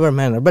 whichever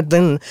manner. But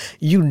then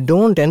you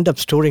don't end up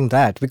storing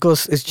that,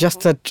 because it's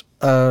just that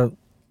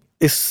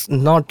it's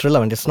not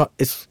relevant.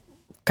 It's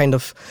kind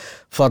of,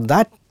 for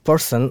that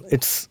person,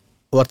 it's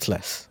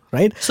worthless,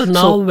 right? So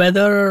now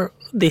whether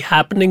the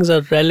happenings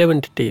are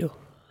relevant to you.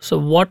 So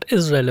what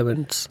is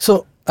relevance?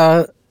 So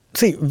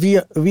see, we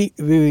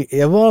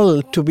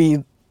evolve to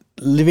be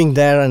living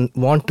there and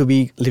want to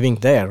be living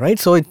there, right?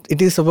 So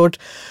it is about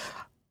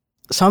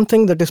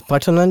something that is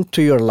pertinent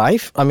to your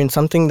life.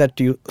 Something that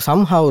you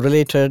somehow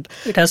related.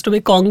 It has to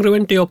be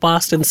congruent to your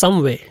past in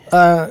some way.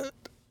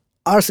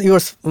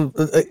 Yours,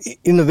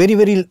 in a very,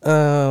 very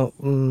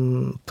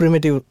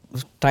primitive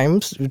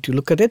times, if you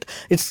look at it,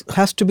 it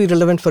has to be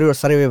relevant for your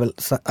survival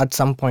at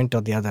some point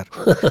or the other,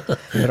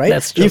 right?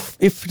 That's true.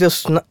 If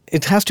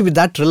it has to be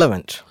that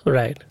relevant,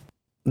 right?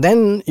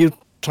 Then you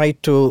try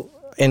to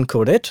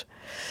encode it.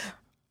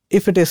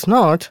 If it is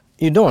not,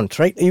 you don't,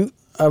 right?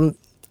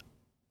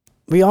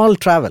 We all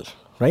travel,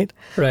 right?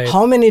 Right.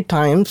 How many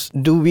times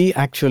do we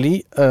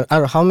actually,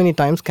 or how many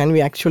times can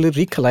we actually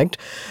recollect?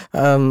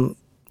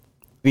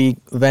 We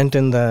went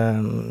in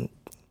the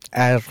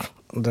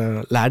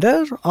the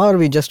ladder, or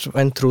we just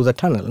went through the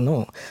tunnel?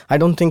 No, I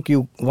don't think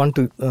you want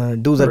to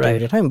do that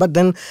every time. But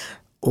then,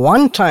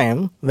 one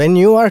time when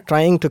you are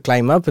trying to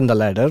climb up in the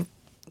ladder,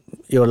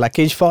 your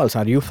luggage falls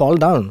or you fall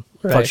down,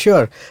 for Right.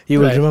 sure, you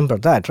will Right. remember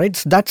that, right?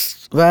 So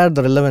that's where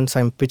the relevance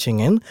I'm pitching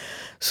in.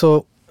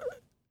 So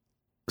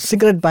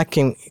cigarette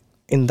packing,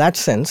 in that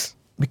sense,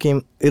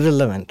 became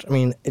irrelevant. I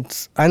mean,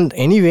 and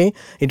anyway,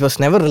 it was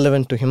never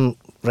relevant to him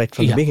right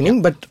from the Yeah,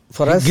 beginning. But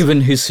for us,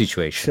 Given his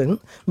situation.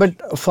 but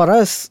for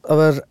us,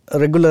 our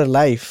regular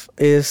life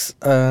is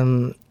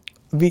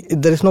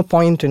there is no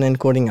point in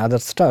encoding other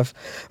stuff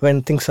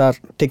when things are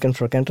taken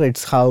for granted.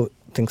 It's how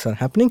things are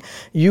happening.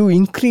 You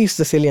increase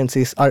the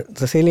saliencies, or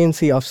the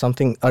saliency of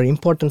something, or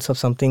importance of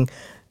something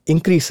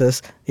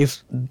increases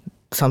if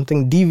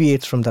something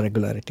deviates from the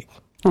regularity.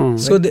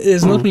 So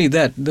there's not only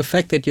that, the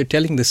fact that you're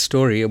telling this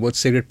story about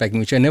cigarette packing,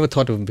 which I never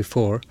thought of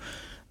before.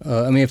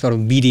 I mean, I've thought of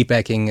BD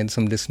packing in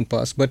some distant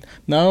past, but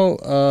now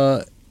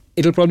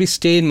it'll probably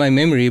stay in my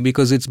memory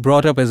because it's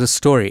brought up as a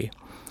story.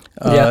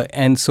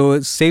 And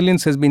so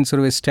salience has been sort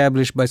of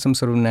established by some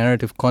sort of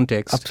narrative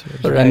context.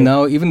 Absolutely. Right. And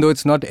now, even though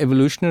it's not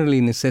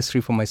evolutionarily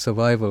necessary for my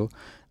survival,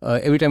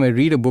 every time I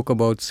read a book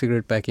about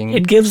cigarette packing,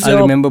 It gives I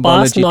your remember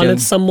past Balaji knowledge telling-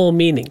 some more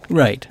meaning.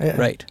 Right, Yeah.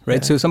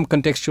 right. So some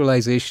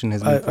contextualization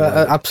has been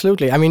provided.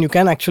 Absolutely. I mean, you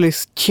can actually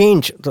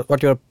change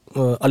what you're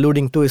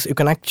alluding to is you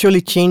can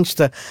actually change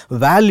the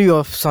value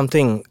of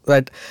something.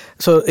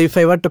 So if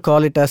I were to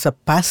call it as a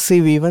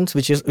passive events,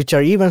 which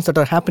are events that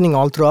are happening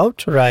all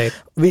throughout, Right.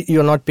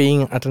 you're not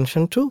paying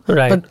attention to.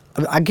 Right. But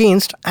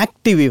against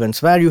active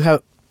events where you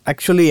have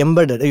actually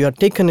embedded, you have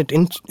taken it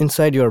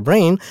inside your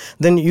brain,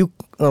 then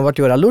what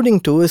you are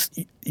alluding to is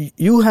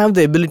you have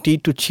the ability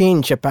to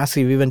change a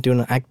passive event to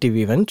an active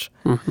event.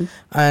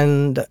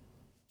 And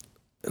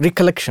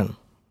recollection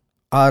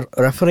or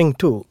referring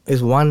to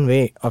is one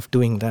way of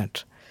doing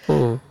that.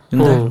 In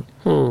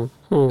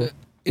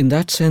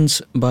that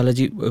sense,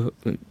 Balaji,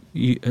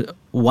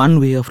 one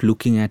way of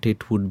looking at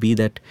it would be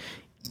that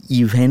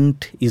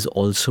event is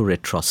also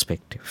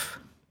retrospective.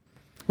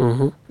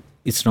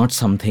 It's not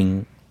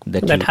something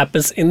that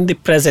happens in the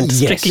present,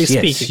 strictly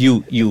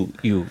speaking.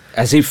 You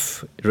as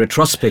if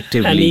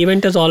retrospectively An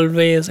event is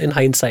always in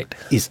hindsight.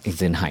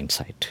 is in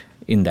hindsight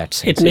in that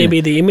sense. It may be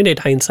the immediate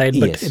hindsight,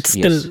 but Yes, it's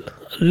yes. still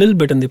a little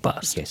bit in the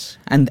past. Yes,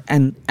 and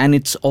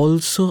it's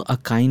also a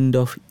kind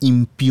of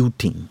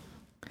imputing.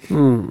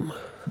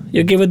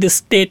 You give it the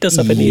status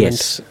of an event.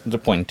 Yes, the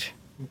point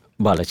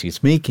Balaji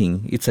is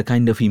making, it's a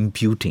kind of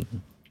imputing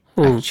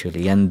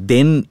actually, and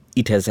then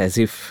it has, as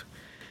if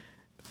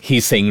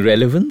he's saying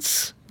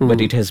relevance, but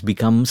it has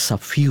become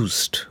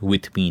suffused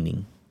with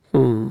meaning.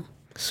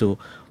 So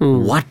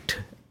what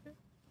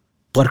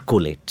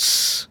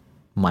percolates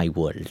my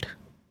world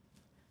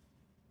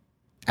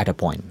at a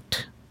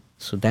point?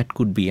 So that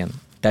could be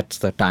that's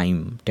the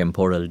time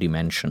temporal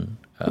dimension.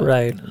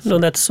 Right. No,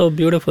 that's so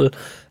beautiful.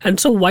 And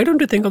so why don't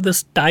you think of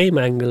this time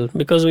angle?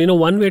 Because,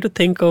 one way to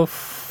think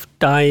of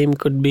time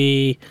could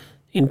be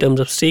in terms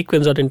of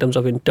sequence or in terms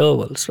of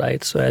intervals,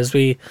 right? So as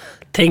we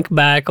think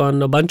back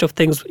on a bunch of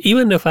things,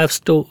 even if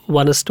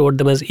one has stored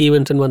them as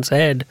events in one's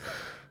head,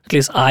 at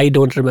least I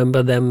don't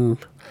remember them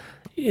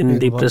in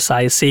the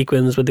precise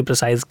sequence with the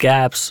precise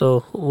gaps.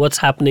 So what's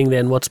happening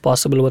then? What's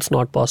possible? What's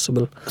not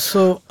possible?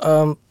 So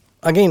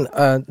again,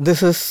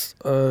 this is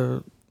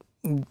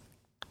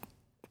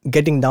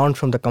getting down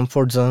from the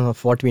comfort zone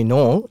of what we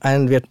know,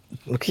 and we're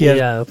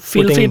here.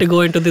 Feel free to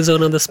go into the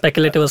zone of the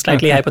speculative or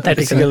slightly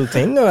hypothetical.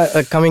 thing,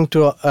 coming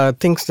to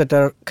things that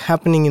are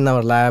happening in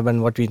our lab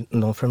and what we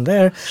know from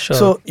there. Sure.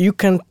 So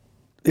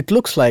it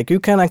looks like you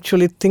can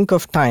actually think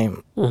of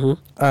time,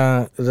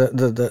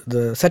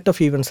 the set of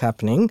events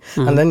happening,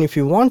 and then if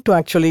you want to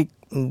actually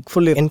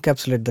fully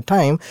encapsulate the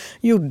time,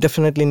 you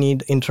definitely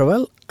need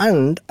interval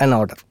and an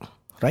order.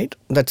 Right?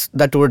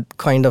 That would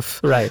kind of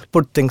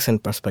put things in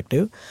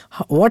perspective.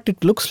 What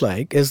it looks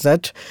like is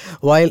that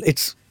while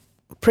it's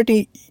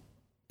pretty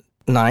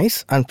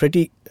nice and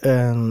pretty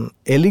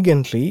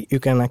elegantly, you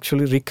can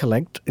actually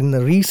recollect in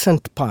the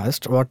recent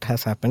past what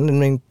has happened.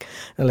 In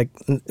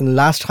the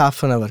last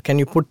half an hour, can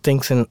you put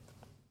things in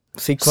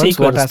sequence?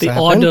 What has the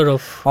happened?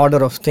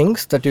 order of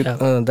things that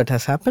that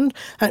has happened,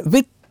 and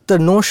with the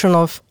notion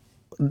of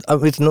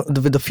with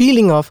the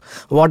feeling of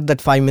what that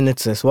 5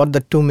 minutes is, what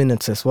that 2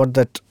 minutes is, what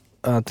that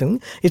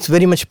thing, it's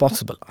very much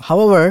possible.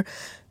 However,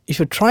 if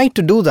you try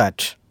to do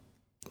that,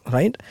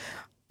 right,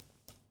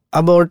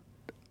 about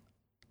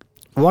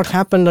what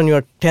happened on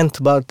your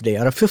 10th birthday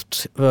or a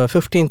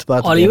 15th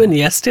birthday, or even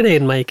yesterday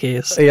in my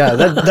case. Yeah,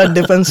 that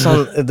depends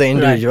on the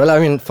individual. I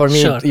mean, for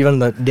me, even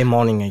the day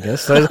morning, I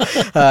guess.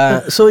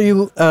 So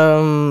you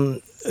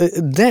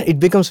then it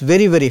becomes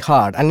very, very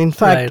hard. And in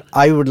fact,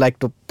 I would like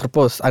to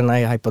propose, and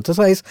I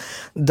hypothesize,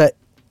 the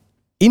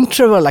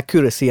interval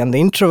accuracy and the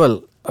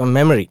interval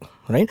memory.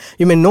 Right?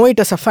 You may know it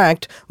as a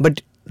fact,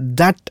 but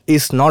that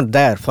is not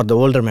there for the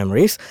older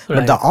memories.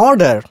 But the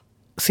order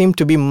seemed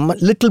to be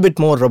little bit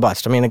more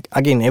robust. I mean,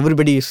 again,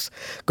 everybody is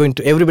going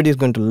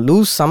to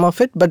lose some of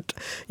it, but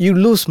you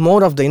lose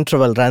more of the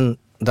interval than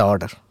the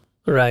order.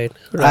 Right.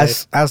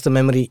 As the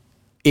memory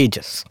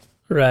ages.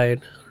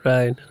 Right.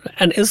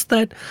 And is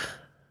that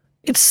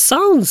It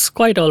sounds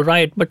quite all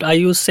right, but are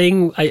you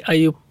saying, are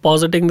you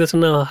positing this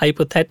in a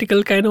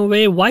hypothetical kind of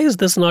way? Why is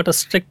this not a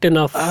strict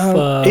enough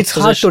It's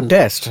hard to position?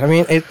 test. I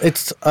mean,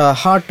 it's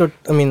hard to.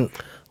 I mean,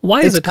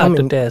 Why is it's it hard to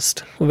coming-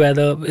 test?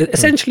 Whether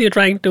essentially you're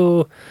trying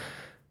to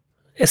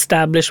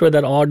establish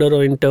whether order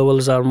or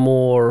intervals are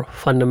more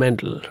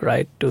fundamental,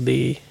 right, to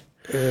the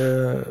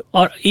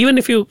or even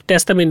if you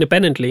test them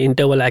independently,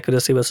 interval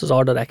accuracy versus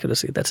order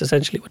accuracy, that's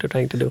essentially what you're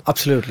trying to do.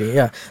 Absolutely,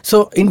 yeah.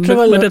 So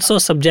interval. But it's so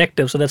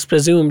subjective, so that's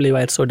presumably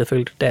why it's so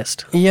difficult to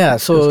test. Yeah,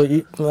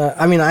 so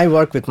I mean, I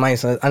work with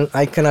mice, and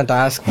I cannot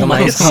ask the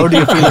mice, how do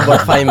you feel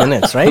about 5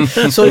 minutes, right?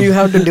 So you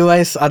have to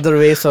devise other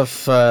ways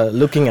of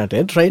looking at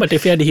it, right? But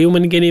if you had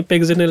human guinea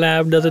pigs in a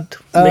lab, does it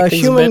make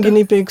things Human better?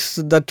 guinea pigs,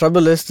 the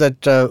trouble is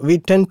that we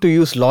tend to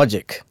use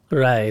logic.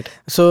 Right.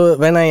 So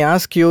when I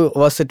ask you,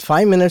 was it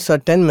 5 minutes or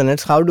 10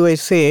 minutes, how do I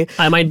say?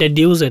 I might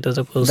deduce it as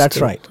opposed That's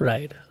to... right.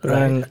 Right.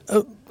 And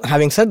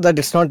having said that,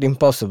 it's not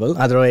impossible.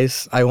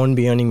 Otherwise, I won't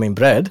be earning my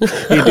bread.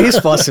 It is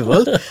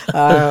possible,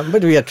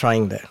 but we are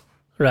trying there.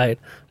 Right.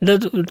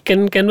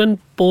 Can one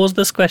pose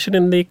this question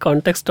in the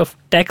context of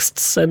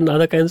texts and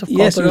other kinds of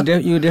Yes,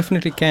 corpora? you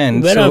definitely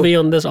can. Where So- are we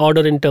on this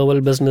order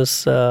interval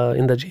business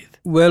in the Jeet?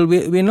 Well,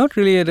 we're not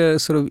really at a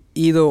sort of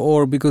either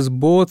or, because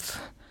both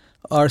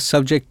are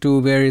subject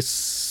to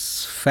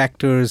various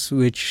factors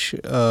which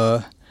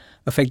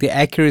affect the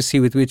accuracy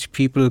with which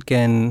people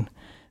can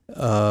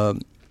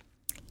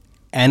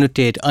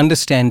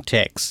understand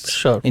text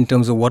Sure. in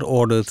terms of what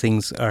order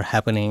things are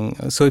happening.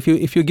 So if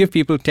you give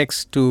people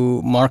text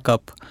to mark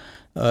up,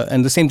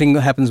 and the same thing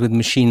happens with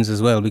machines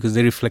as well, because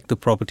they reflect the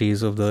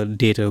properties of the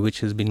data which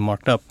has been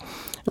marked up.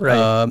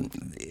 Right.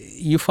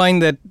 You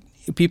find that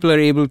people are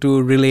able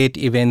to relate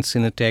events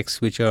in a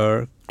text which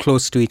are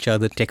close to each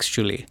other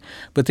textually.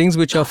 But things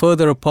which are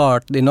further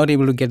apart, they're not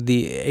able to get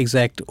the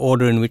exact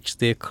order in which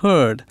they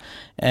occurred.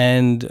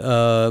 And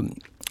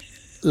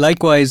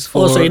likewise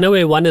for... So in a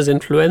way, one is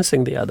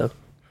influencing the other.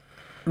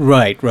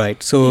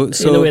 Right. So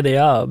in a way they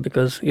are,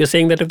 because you're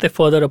saying that if they're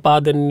further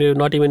apart, then you're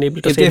not even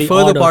able to if say they're the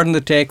further order. apart in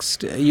the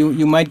text,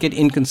 you might get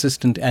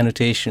inconsistent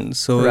annotations.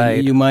 So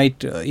Right. you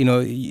might,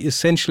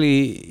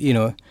 essentially,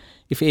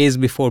 if A is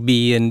before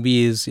B and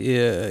B is,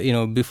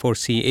 before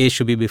C, A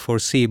should be before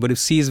C. But if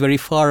C is very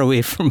far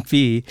away from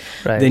B,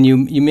 Right. then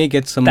you may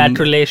get some... That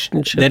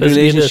relationship That is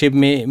relationship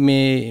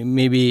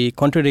may be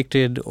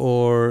contradicted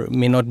or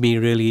may not be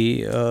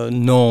really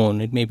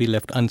known. It may be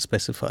left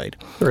unspecified.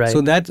 Right.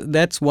 So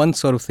that's one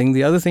sort of thing.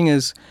 The other thing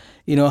is,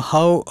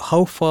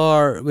 how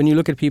far, when you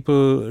look at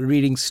people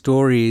reading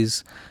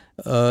stories,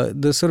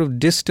 the sort of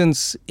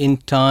distance in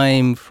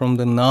time from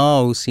the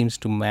now seems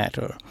to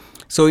matter.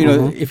 So,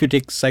 if you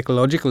take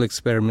psychological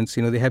experiments,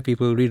 they have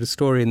people read a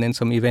story and then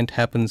some event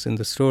happens in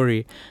the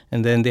story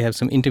and then they have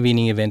some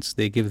intervening events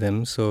they give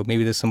them. So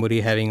maybe there's somebody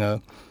having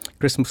a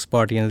Christmas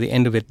party and at the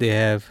end of it they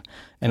have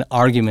an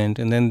argument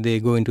and then they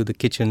go into the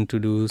kitchen to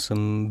do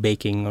some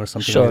baking or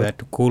something Sure. like that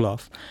to cool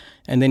off.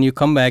 And then you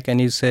come back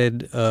and you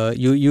said,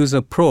 you use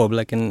a probe,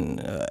 like an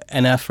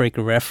anaphoric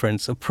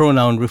reference, a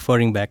pronoun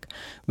referring back.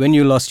 When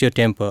you lost your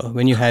temper,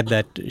 when you had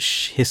that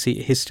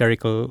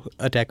hysterical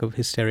attack of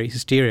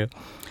hysteria.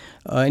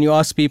 And you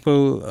ask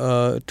people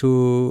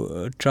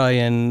to try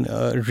and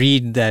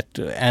read that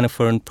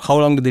anaphor, and how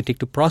long do they take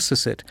to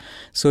process it?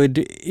 So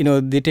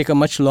they take a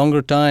much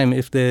longer time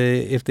if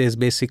there's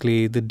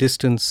basically the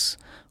distance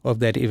of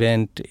that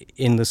event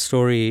in the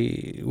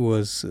story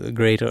was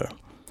greater.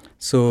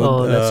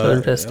 So that's so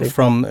interesting.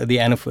 From the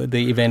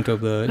event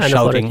of the Anaphoric,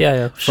 shouting,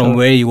 yeah, from sure.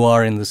 where you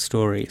are in the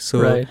story. So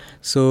Right.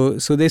 so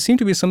there seem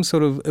to be some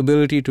sort of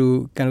ability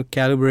to kind of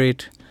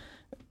calibrate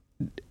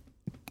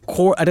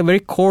at a very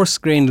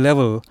coarse-grained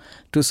level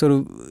to sort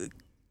of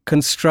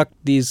construct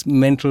these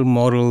mental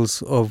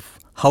models of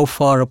how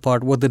far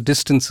apart, what the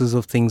distances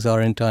of things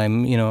are in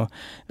time,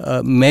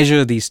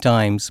 measure these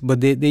times.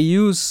 But they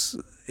use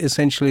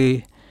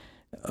essentially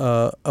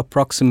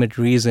approximate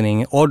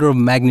reasoning, order of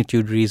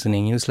magnitude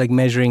reasoning. It's like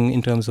measuring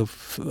in terms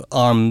of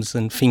arms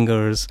and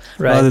fingers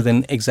Right. rather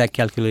than exact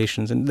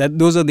calculations. And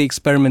those are the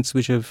experiments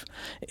which have,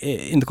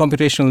 in the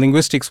computational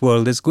linguistics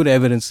world, there's good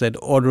evidence that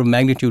order of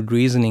magnitude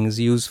reasoning is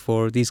used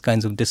for these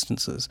kinds of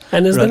distances.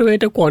 And is Right. there a way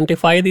to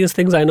quantify these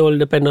things? I know it'll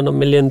depend on a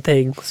million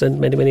things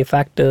and many, many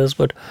factors,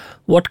 but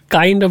what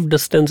kind of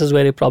distance is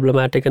very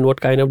problematic and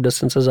what kind of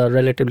distances are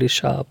relatively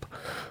sharp?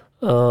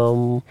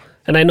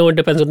 And I know it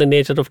depends on the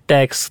nature of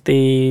text,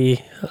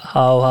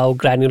 how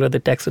granular the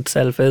text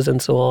itself is, and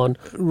so on.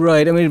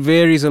 Right. I mean, it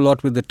varies a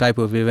lot with the type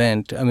of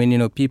event. I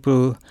mean,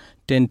 people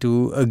tend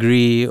to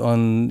agree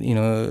on,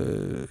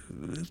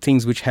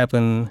 things which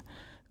happen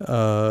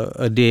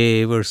a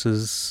day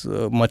versus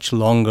much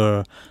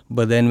longer.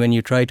 But then when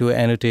you try to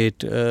annotate,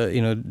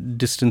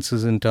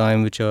 distances in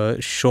time which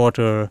are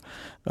shorter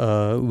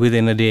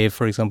within a day,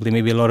 for example, there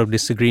may be a lot of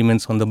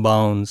disagreements on the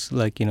bounds.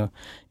 Like,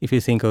 if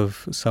you think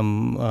of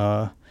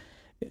some...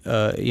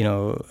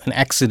 an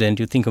accident,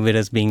 you think of it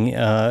as being,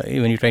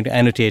 when you're trying to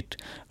annotate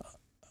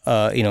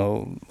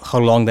how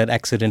long that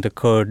accident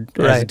occurred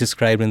as Right.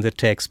 described in the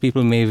text.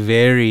 People may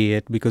vary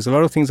it because a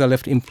lot of things are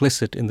left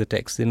implicit in the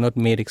text. They're not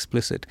made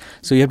explicit.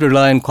 So you have to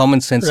rely on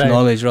common sense Right.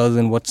 knowledge rather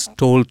than what's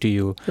told to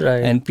you.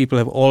 Right. And people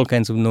have all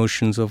kinds of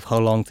notions of how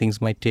long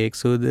things might take.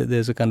 So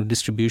there's a kind of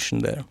distribution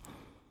there.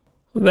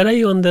 Where are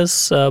you on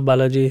this,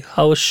 Balaji?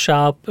 How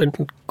sharp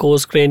and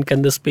coarse-grained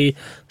can this be?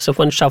 So if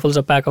one shuffles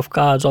a pack of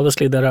cards,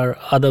 obviously there are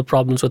other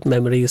problems with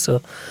memory.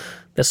 So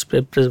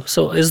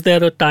is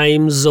there a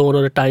time zone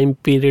or a time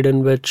period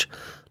in which,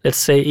 let's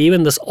say,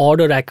 even this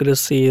order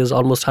accuracy is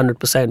almost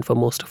 100% for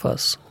most of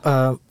us?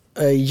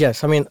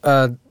 Yes, I mean,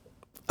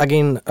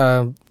 again,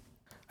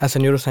 as a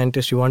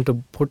neuroscientist, you want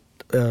to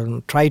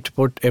try to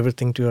put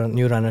everything to a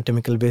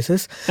neuroanatomical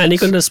basis. And you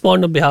can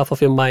respond on behalf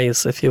of your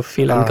mice if you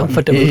feel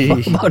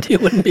uncomfortable about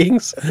human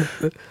beings.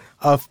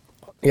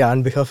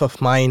 On behalf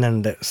of mine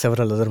and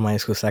several other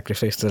mice who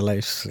sacrificed their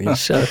lives. Yeah.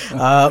 Sure.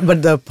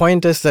 But the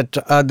point is that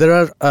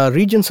there are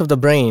regions of the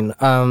brain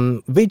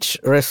which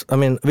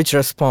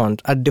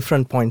respond at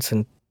different points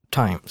in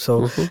time.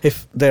 So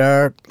if there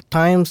are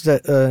times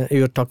that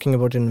you're talking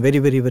about in very,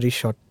 very, very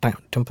short time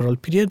temporal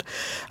period,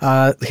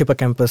 the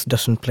hippocampus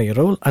doesn't play a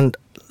role, and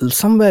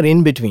somewhere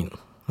in between,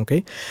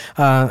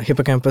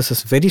 hippocampus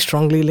is very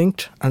strongly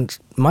linked, and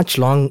much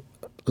long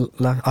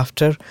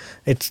after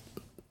it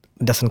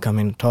doesn't come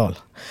in at all.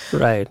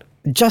 Right.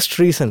 Just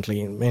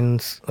recently,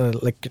 means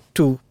like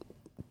two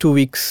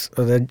weeks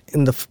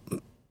in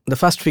the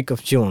first week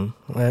of June,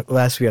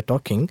 as we are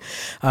talking,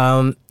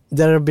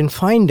 there have been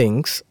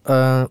findings,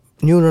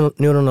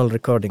 neuronal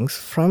recordings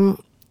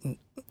from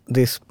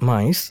these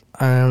mice,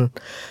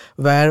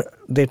 where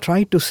they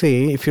try to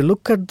say, if you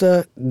look at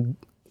the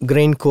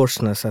grain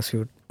coarseness, as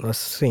you were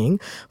saying,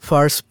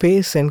 for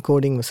space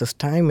encoding versus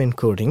time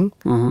encoding,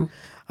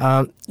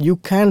 you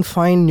can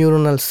find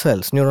neuronal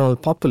cells, neuronal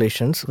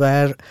populations,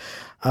 where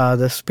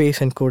the space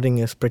encoding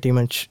is pretty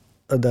much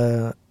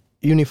the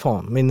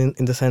uniform,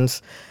 in the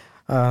sense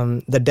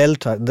the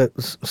delta, the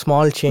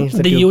small change.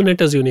 That the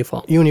unit is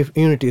uniform.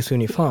 Unit is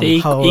uniform.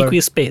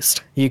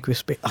 Equispaced.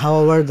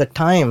 However, the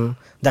time,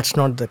 that's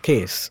not the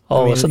case.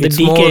 Oh, so the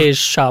decay is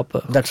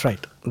sharper. That's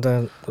right.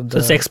 So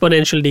it's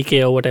exponential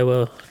decay or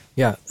whatever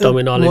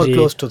terminology. More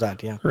close to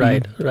that, yeah.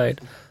 Right.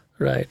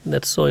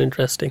 That's so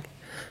interesting.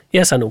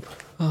 Yes, Anup.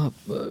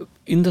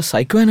 In the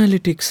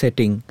psychoanalytic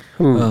setting,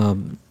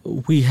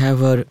 we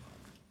have a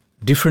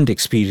different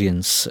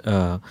experience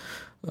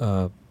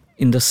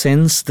in the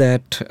sense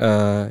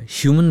that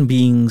human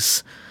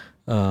beings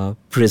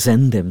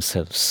present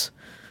themselves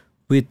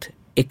with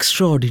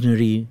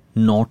extraordinary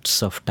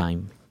knots of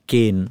time,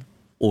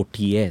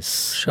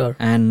 KNOTS. Sure.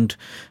 And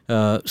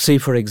say,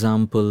 for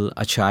example,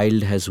 a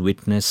child has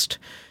witnessed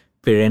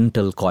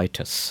parental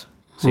coitus,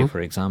 say,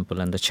 for example,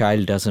 and the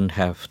child doesn't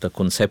have the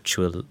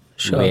conceptual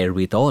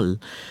wherewithal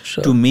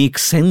to make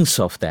sense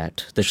of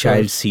that. The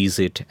child sees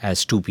it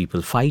as two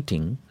people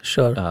fighting.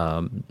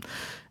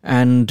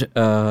 And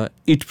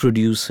it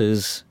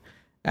produces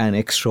an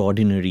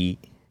extraordinary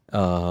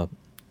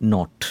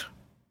knot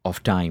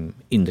of time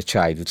in the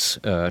child's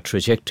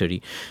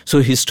trajectory.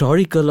 So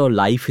historical or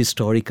life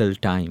historical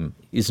time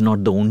is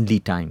not the only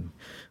time.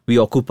 We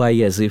occupy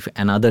as if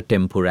another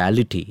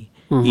temporality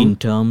in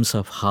terms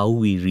of how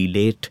we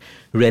relate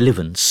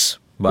relevance,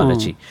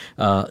 Balaji.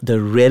 The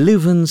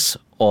relevance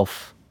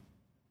of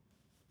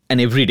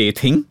an everyday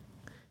thing,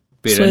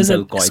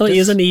 parental coitus. So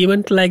is an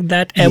event like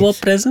that ever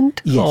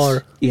present? Yes.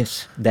 Or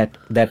yes. That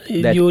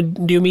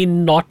do you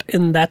mean not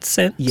in that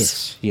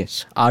sense?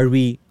 Yes. Are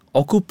we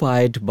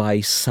occupied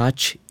by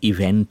such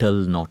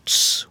evental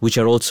knots, which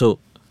are also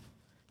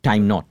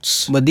time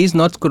knots? But these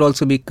knots could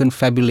also be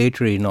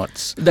confabulatory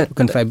knots.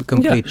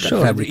 Complete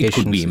fabrications. It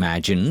could be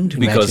imagined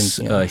because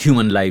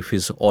human life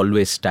is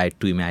always tied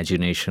to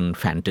imagination,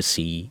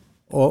 fantasy.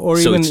 Or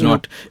so even it's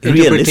not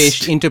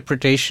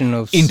interpretation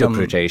of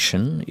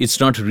interpretation. It's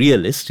not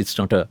realist. It's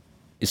not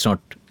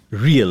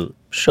real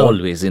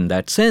always in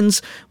that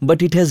sense,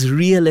 but it has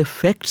real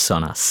effects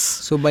on us.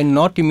 So by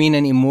knot you mean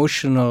an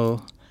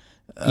emotional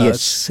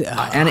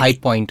high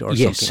point or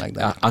something like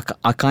that.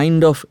 A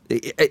kind of,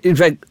 in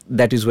fact,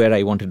 that is where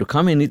I wanted to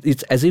come in.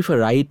 It's as if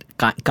a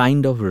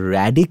kind of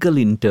radical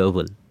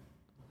interval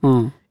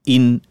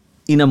in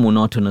a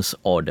monotonous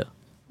order.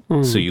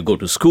 So you go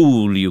to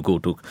school, you go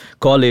to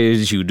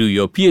college, you do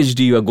your PhD,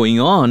 you are going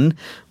on,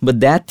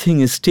 but that thing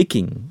is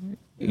ticking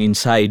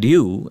inside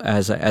you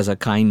as a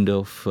kind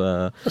of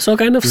so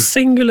kind of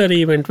singular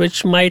event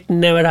which might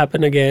never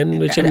happen again,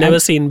 which you've never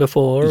seen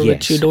before,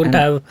 which you don't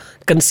have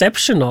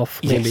conception of,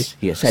 maybe.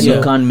 Yes, and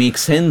you can't make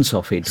sense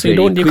of it. So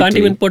you can't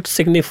even put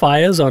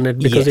signifiers on it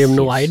because you have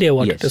no idea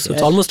what it is. So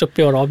it's almost a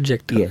pure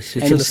object. Yes,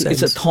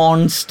 it's a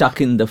thorn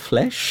stuck in the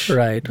flesh,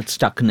 right? But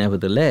stuck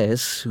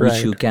nevertheless,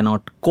 which you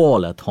cannot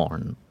call a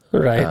thorn.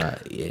 Right.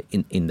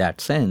 In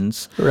that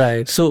sense.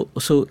 Right. So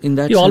in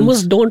that you sense,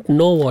 almost don't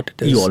know what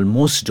it is. You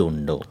almost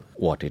don't know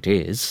what it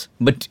is,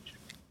 but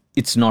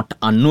it's not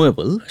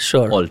unknowable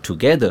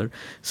altogether.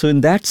 So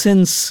in that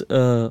sense,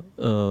 the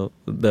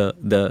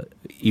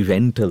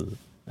evental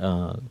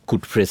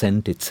could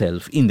present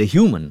itself in the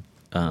human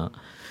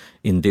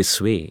in this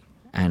way.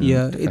 And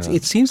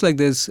it seems like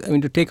there's, I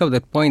mean, to take up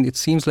that point, it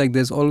seems like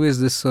there's always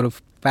this sort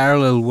of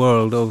parallel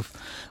world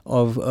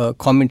of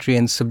commentary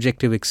and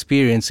subjective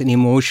experience and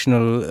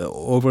emotional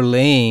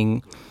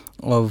overlaying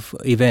of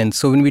events.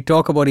 So when we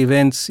talk about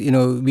events,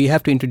 we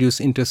have to introduce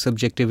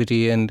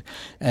intersubjectivity and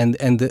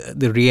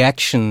the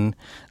reaction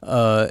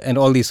and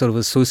all these sort of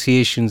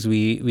associations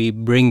we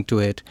bring to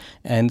it,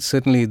 and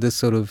certainly this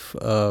sort of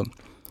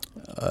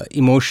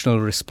emotional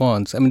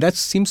response. I mean, that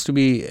seems to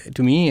be,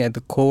 to me, at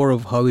the core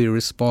of how we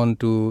respond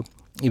to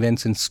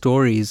events and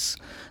stories,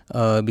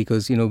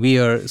 because we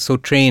are so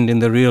trained in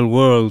the real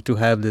world to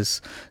have this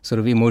sort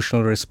of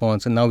emotional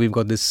response, and now we've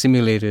got this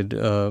simulated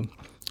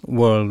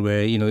world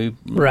where you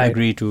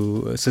agree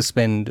to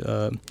suspend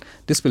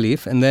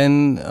disbelief, and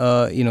then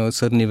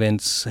certain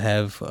events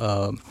have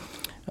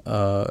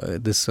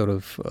this sort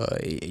of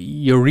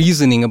you're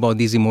reasoning about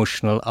these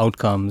emotional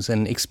outcomes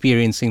and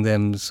experiencing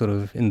them sort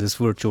of in this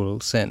virtual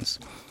sense,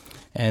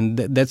 and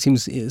that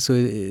seems so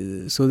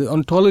the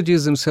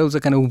ontologies themselves are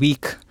kind of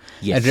weak.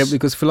 Yes.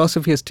 Because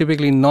philosophy has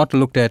typically not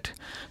looked at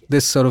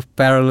this sort of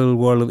parallel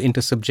world of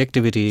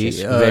intersubjectivity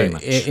very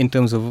much. In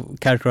terms of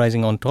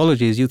characterizing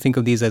ontologies. You think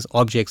of these as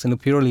objects in a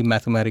purely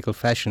mathematical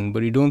fashion,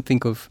 but you don't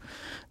think of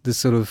this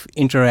sort of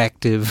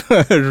interactive,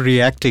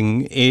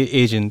 reacting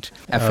agent.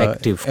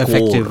 Affective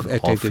core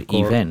of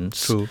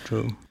events.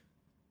 True.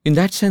 In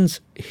that sense,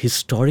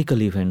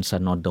 historical events are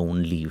not the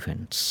only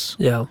events.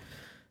 Yeah.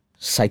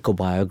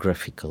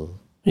 Psychobiographical,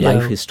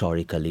 life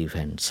historical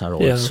events are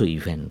also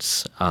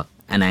events.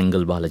 An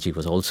angle Balaji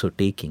was also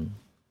taking.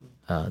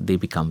 They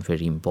become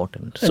very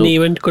important. An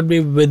event could be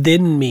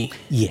within me.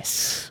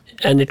 Yes.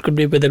 And it could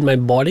be within my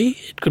body.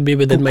 It could be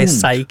within my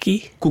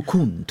psyche.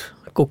 Cocooned.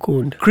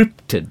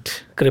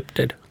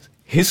 Cryptid.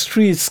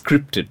 History is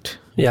scripted.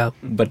 Yeah.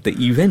 But the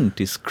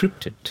event is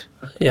scripted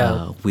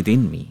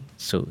within me.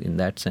 So in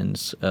that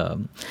sense,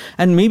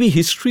 and maybe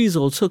history is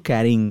also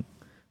carrying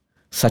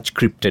such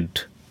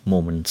cryptid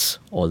moments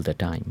all the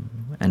time,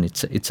 and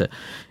it's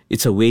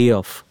a way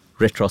of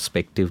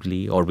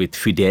retrospectively or with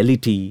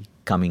fidelity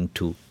coming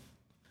to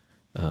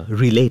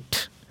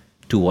relate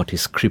to what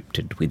is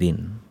scripted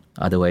within.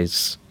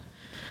 Otherwise,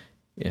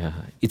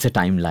 it's a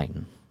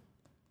timeline.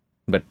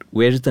 But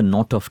where is the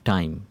knot of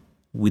time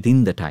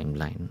within the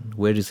timeline?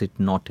 Where is it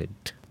knotted?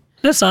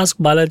 Let's ask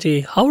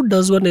Balaji, how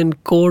does one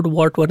encode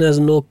what one has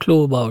no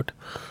clue about?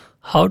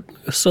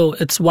 So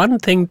it's one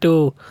thing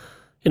to,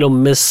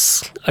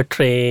 miss a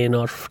train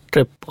or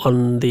trip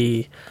on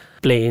the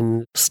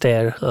plane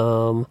stair,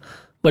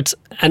 but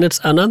it's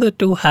another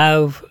to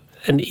have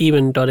an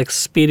event or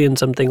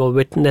experience something or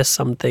witness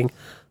something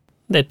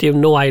that you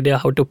have no idea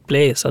how to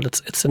place, or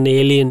it's an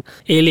alien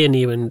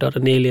event or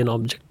an alien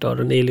object or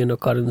an alien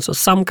occurrence, or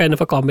some kind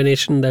of a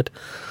combination that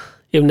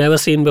you've never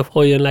seen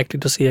before, you're likely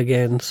to see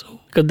again. So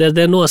because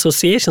there are no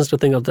associations to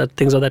think of that,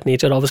 things of that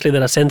nature. Obviously,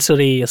 there are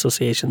sensory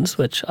associations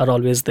which are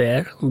always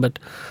there, but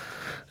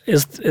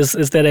is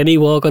there any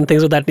work on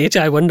things of that nature?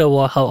 I wonder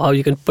how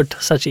you can put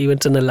such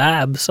events in a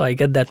lab. So I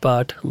get that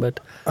part, but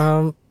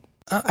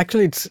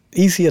actually, it's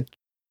easier to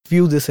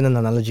view this in an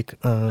analogy.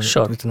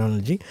 Sure. With an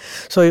analogy.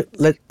 So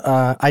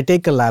I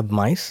take a lab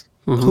mice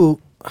who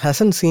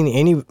hasn't seen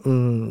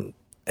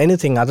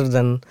anything other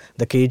than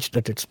the cage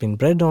that it's been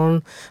bred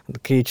on, the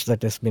cage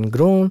that has been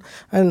grown,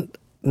 and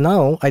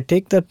now I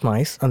take that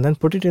mice and then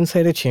put it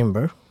inside a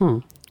chamber,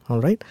 all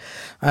right,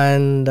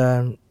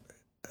 and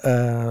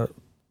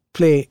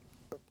play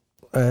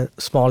a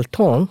small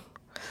tone,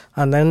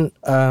 and then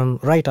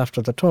right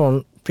after the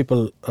tone,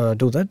 people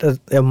do that.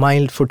 A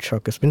mild food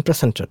shock has been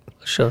presented.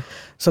 Sure.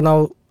 So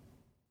now,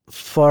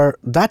 for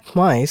that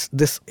mice,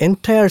 this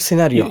entire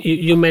scenario.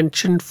 You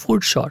mentioned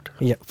food shock.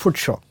 Yeah, food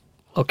shock.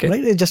 Okay.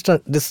 Right? It's just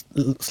this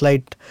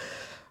slight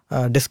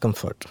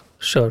discomfort.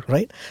 Sure.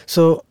 Right?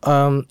 So,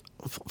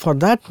 for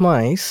that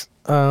mice,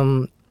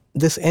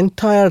 this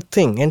entire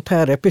thing,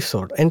 entire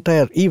episode,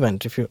 entire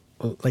event, if you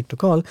like to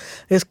call,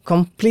 is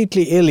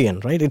completely alien,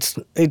 right?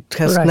 It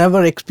has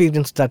never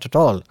experienced that at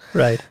all.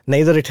 Right.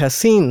 Neither it has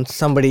seen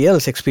somebody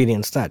else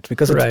experience that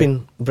because it's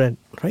been bred,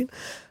 right?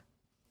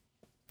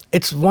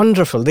 It's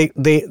wonderful.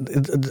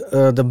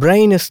 The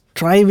brain is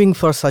striving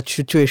for such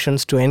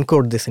situations to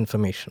encode this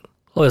information.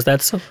 Oh, is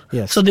that so?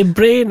 Yes. So the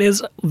brain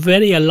is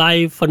very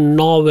alive for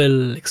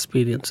novel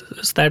experiences.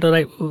 Is that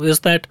right?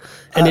 Is that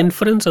an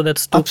inference, or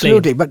that's too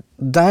absolutely, plain? but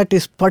that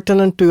is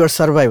pertinent to your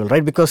survival,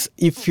 right? Because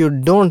if you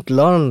don't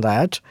learn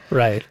that,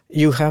 right,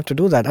 you have to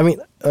do that. I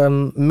mean,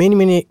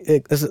 many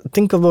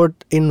think about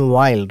in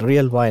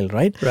real wild,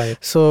 right? Right.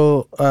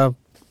 So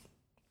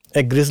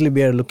a grizzly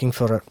bear looking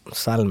for a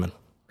salmon,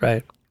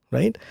 right?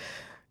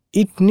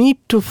 It need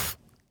to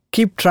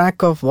keep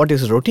track of what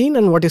is routine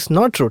and what is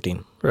not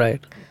routine, right?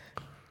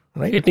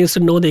 It needs to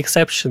know the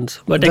exceptions,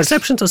 but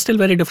exceptions are still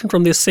very different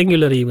from these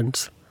singular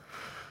events.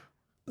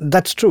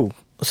 That's true.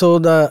 So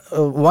the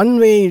one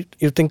way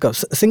you think of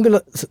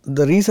singular,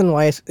 the reason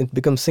why it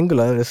becomes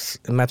singular is,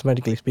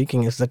 mathematically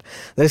speaking, is that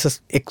there is an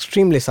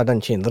extremely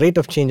sudden change. The rate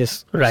of change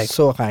is Right.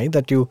 so high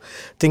that you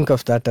think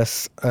of that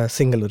as a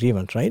singular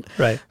event, right?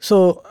 Right.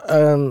 So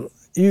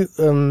you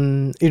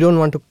don't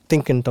want to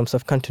think in terms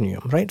of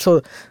continuum, right?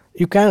 So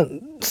you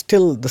can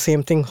still, the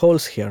same thing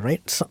holds here,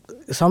 right? So,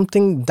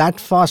 something that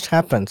fast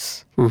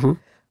happens,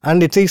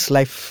 and it is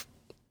life.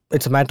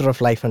 It's a matter of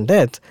life and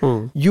death.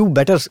 You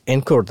better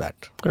encode that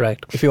Right.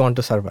 if you want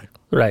to survive.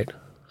 Right.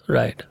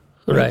 Right.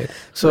 Right.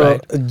 So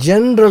right. a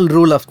general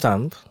rule of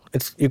thumb,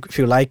 if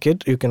you like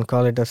it, you can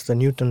call it as the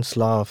Newton's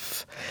law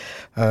of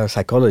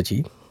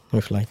psychology,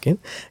 if you like it,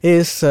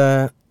 is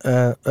a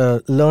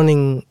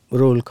learning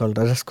rule called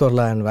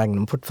Rescorla and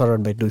Wagner, put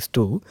forward by these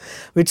two,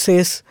 which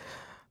says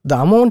the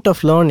amount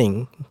of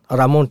learning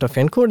or amount of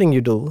encoding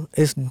you do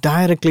is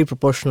directly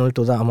proportional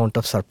to the amount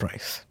of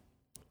surprise.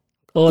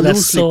 Oh, that's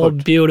loosely so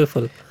put.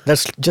 beautiful.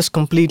 That's just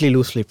completely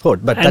loosely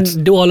put, but that's,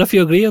 And do all of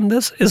you agree on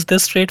this? Is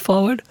this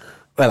straightforward?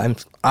 well,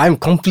 I'm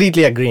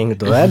completely agreeing with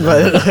that,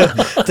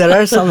 but there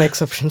are some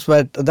exceptions,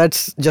 but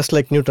that's just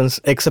like Newton's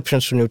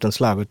exceptions to Newton's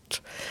law. But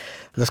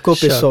the scope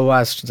Sure. is so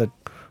vast that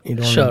you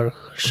don't.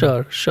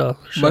 Sure.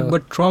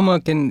 But trauma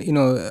can,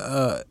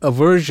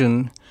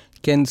 aversion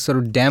can sort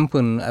of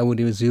dampen, I would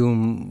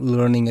assume,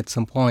 learning at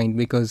some point,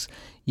 because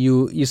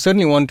you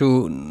certainly want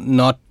to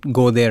not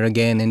go there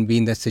again and be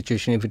in that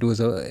situation if it was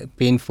a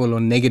painful or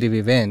negative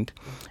event.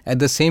 At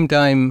the same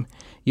time,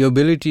 your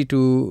ability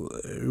to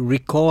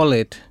recall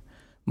it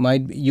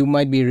you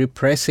might be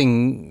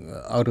repressing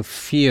out of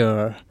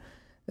fear.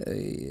 When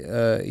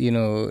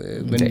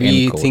The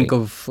we encoding. think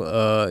of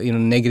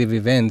negative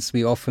events,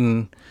 we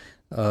often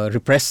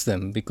repress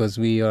them because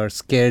we are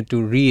scared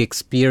to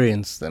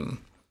re-experience them.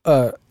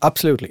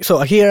 Absolutely. So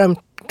here I'm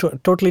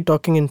totally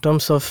talking in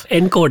terms of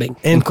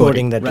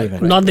encoding that right,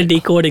 event. not the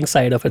decoding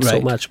side of it so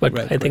Right, much, but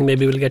right, I think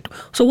maybe we'll get to.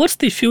 So what's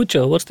the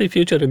future? What's the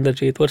future,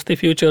 Indrajit? What's the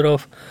future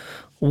of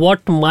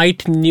what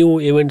might new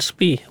events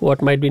be?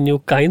 What might be new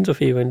kinds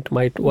of event?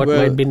 What Well-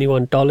 might be new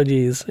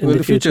ontologies in Well,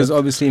 the future is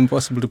obviously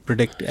impossible to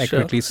predict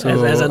accurately. Sure.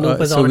 So, As Anup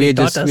has so already we're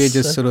taught we're us,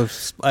 just sort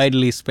of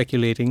idly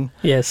speculating.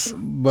 Yes.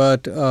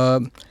 But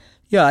so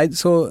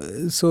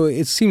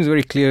it seems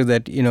very clear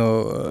that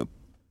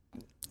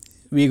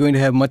we're going to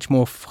have much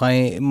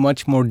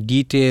more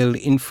detailed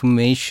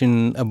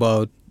information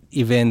about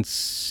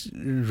events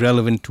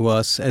relevant to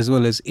us, as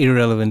well as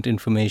irrelevant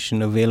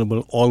information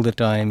available all the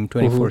time,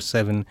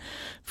 24/7,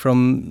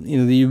 from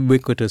the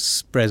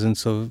ubiquitous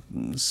presence of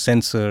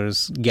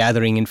sensors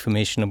gathering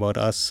information about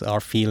us, our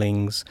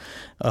feelings,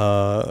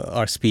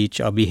 our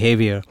speech, our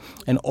behavior,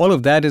 and all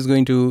of that is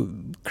going to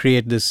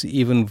create this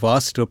even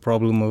vaster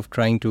problem of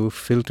trying to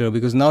filter,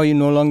 because now you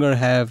no longer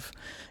have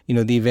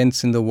the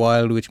events in the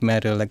wild which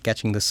matter, like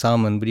catching the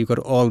salmon, but you've got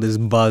all this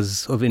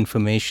buzz of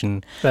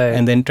information, Right.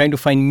 and then trying to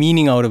find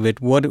meaning out of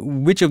it.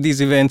 Which of these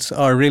events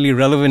are really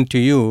relevant to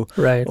you,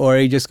 Right. or are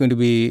you just going to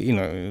be,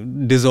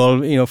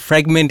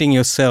 fragmenting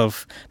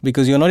yourself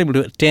because you're not able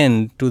to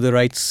attend to the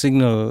right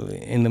signal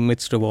in the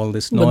midst of all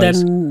this noise? But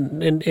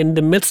then, in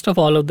the midst of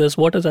all of this,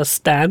 what is our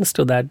stance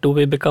to that? Do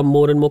we become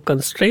more and more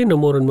constrained or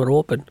more and more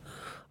open?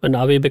 And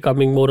are we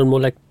becoming more and more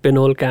like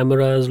pinhole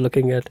cameras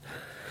looking at...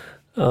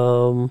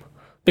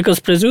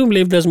 because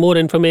presumably if there's more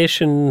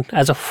information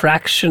as a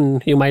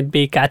fraction, you might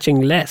be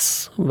catching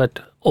less, but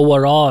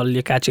overall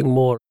you're catching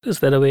more. Is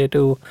there a way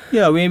to...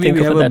 Yeah, maybe think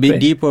we of have it a that bit way?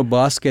 deeper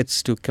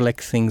baskets to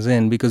collect things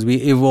in, because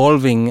we're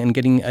evolving and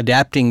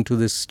adapting to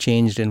this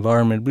changed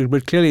environment.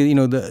 But clearly,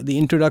 the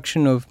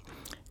introduction of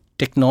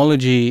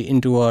technology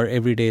into our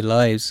everyday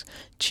lives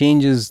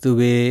changes the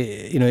way,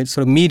 it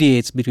sort of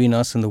mediates between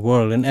us and the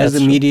world. And as That's the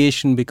true.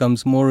 mediation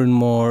becomes more and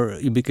more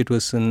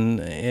ubiquitous and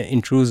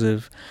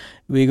intrusive,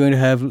 we're going to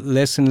have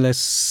less and less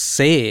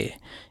say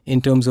in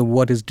terms of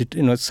what is,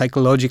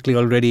 psychologically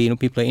already,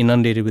 people are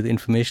inundated with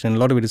information, and a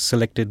lot of it is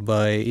selected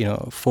by,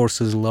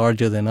 forces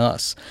larger than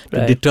us to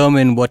Right.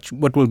 determine what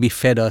will be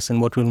fed us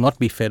and what will not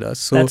be fed us.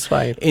 So That's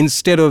right.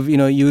 instead of,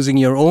 using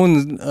your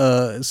own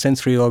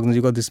sensory organs,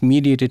 you've got this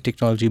mediated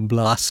technology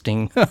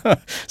blasting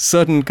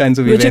certain kinds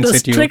of Which in events a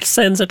at you. strict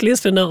sense, at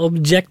least in an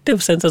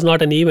objective sense, is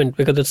not an event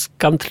because it's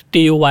come to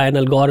you via an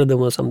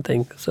algorithm or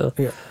something. So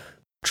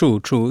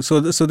True. So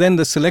then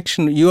the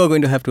selection, you are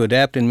going to have to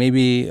adapt, and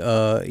maybe,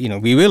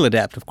 we will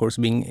adapt, of course,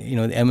 being,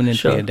 eminently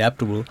Sure.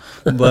 adaptable.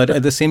 But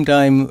at the same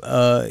time,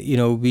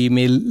 we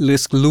may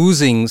risk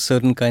losing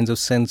certain kinds of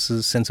sense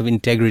of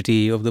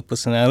integrity of the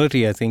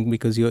personality, I think,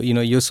 because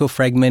you're so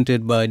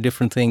fragmented by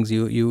different things,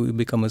 you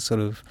become a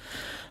sort of,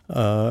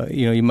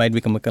 you might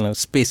become a kind of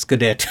space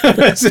cadet,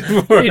 as it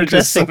were. just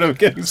Interesting. sort of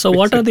getting So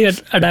what are the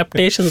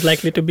adaptations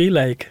likely to be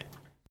like?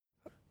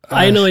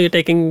 I know you're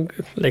taking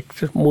like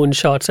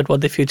moonshots at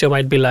what the future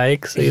might be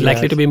like, so you're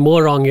likely Yes. to be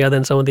more wrong here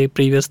than some of the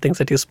previous things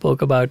that you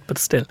spoke about, but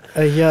still.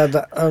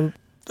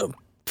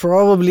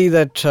 Probably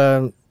that.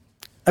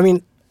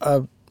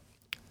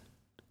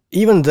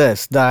 Even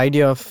this, the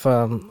idea of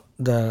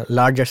the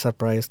larger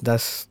surprise,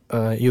 thus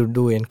you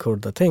do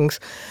encode the things.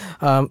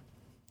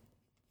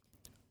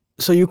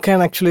 So you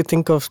can actually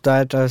think of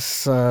that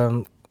as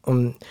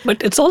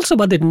But it's also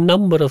about the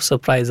number of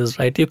surprises,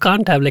 right? You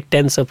can't have like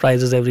 10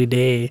 surprises every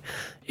day,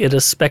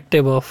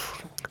 irrespective of.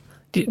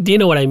 Do you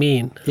know what I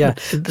mean? Yeah.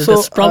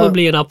 There's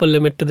probably an upper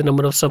limit to the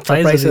number of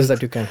surprises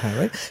that you can have,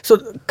 right? So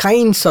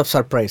kinds of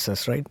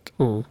surprises, right?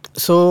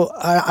 So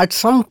at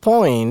some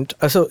point,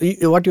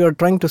 what you are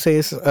trying to say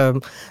is,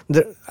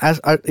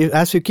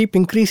 as you keep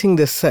increasing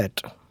this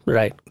set,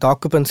 right, the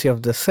occupancy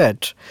of the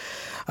set,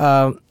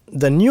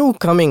 the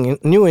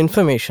new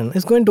information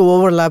is going to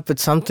overlap with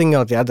something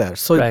or the other.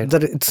 So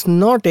that it's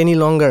not any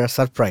longer a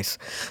surprise.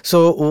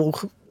 So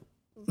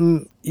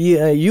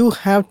you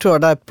have to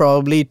adapt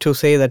probably to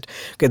say that,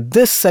 okay,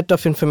 this set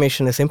of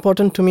information is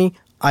important to me.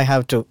 I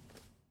have to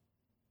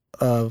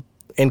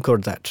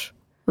encode that.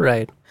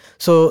 Right.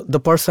 So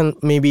the person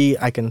maybe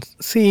I can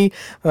see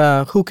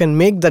who can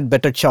make that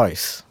better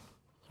choice.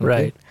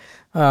 Okay?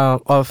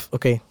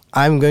 Right.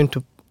 I'm going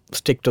to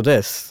stick to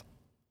this.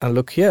 And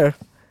look here,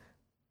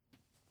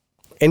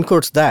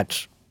 encodes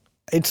that.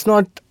 It's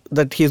not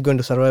that he's going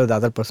to survive, the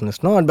other person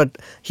is not, but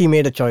he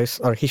made a choice,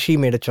 or she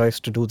made a choice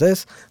to do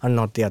this and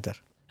not the other.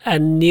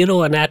 And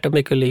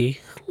neuroanatomically,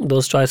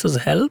 those choices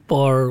help,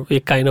 or we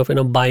kind of in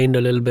a bind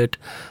a little bit?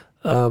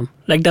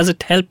 Does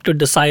it help to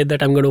decide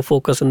that I'm going to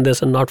focus on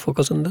this and not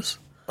focus on this?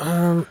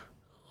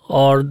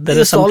 Or there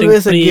is something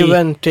always a give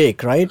and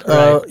take, right?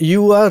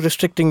 You are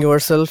restricting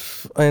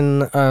yourself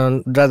in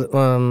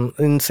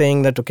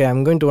saying that, okay,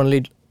 I'm going to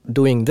only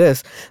doing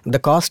this. The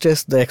cost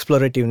is the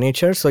explorative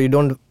nature, so you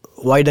don't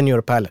widen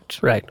your palette.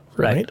 Right.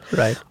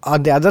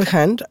 On the other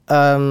hand,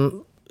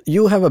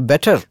 you have a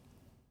better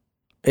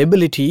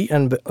ability,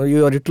 and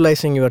you are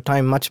utilizing your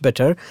time much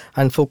better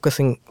and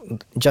focusing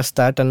just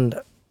that and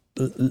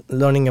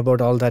learning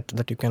about all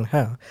that you can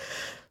have.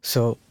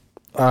 So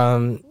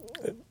no,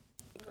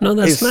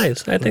 that's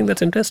nice. I think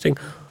that's interesting.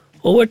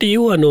 Over to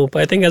you, Anup.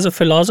 I think as a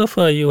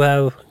philosopher, you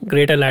have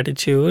greater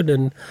latitude.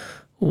 And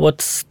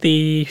what's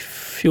the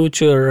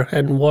future,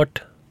 and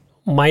what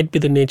might be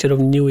the nature of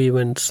new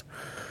events,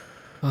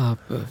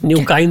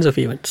 new kinds of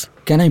events?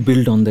 Can I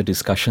build on the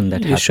discussion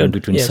that happened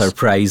between yes.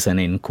 surprise and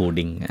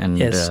encoding? And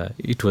yes.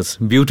 It was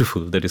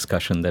beautiful, the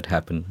discussion that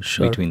happened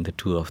between the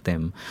two of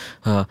them.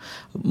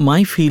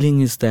 My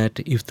feeling is that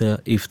if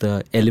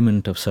the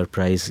element of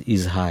surprise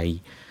is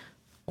high,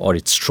 or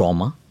it's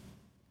trauma,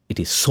 it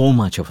is so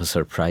much of a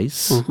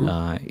surprise.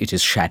 It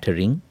is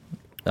shattering.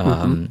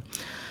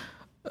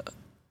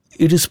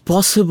 It is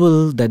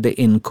possible that the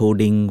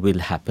encoding will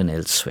happen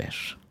elsewhere.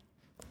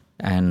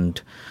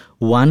 And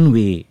one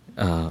way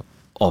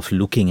of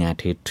looking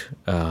at it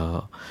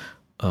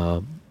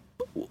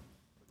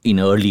in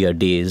earlier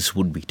days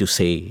would be to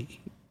say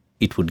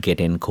it would get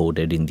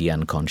encoded in the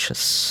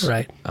unconscious.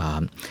 Right.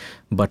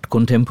 But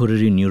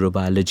contemporary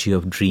neurobiology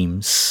of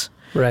dreams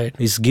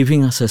is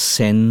giving us a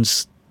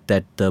sense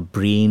that the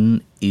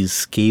brain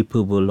is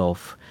capable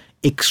of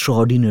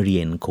extraordinary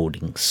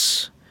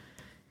encodings,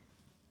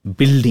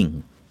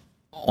 building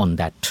on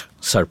that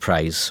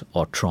surprise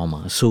or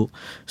trauma. So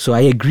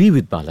I agree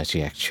with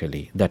Balaji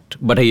actually,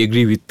 but I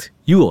agree with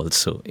you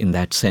also in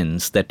that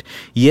sense that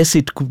yes,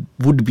 it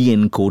would be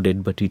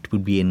encoded, but it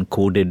would be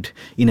encoded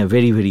in a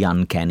very, very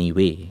uncanny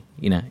way.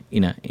 In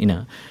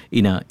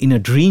a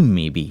dream,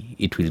 maybe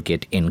it will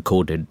get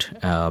encoded,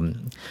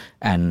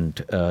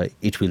 and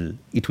it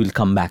will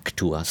come back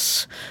to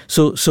us.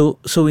 So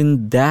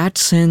in that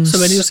sense. So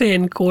when you say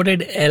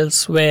encoded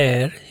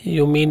elsewhere,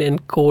 you mean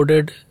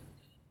encoded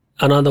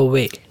another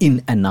way?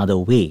 In another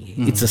way,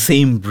 it's the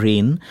same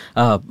brain.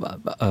 I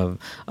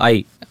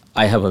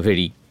have a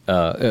very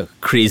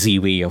crazy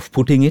way of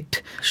putting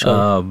it.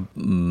 Sure.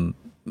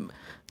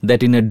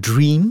 That in a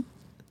dream,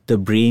 the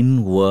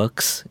brain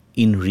works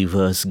in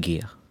reverse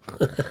gear.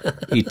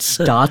 It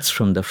starts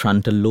from the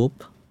frontal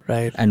lobe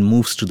and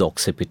moves to the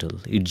occipital.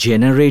 It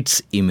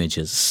generates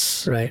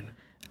images. Right.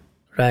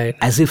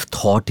 As if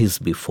thought is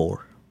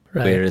before.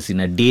 Whereas in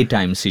a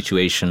daytime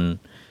situation,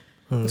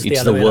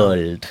 it's the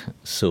world.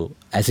 So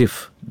as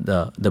if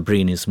the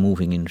brain is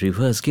moving in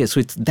reverse gear.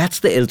 So that's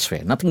the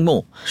elsewhere, nothing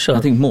more. Sure.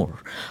 Nothing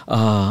more.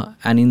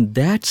 And in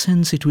that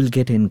sense, it will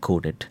get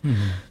encoded.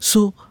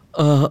 So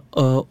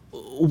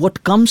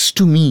what comes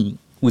to me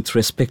with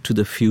respect to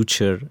the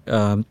future,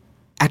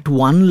 at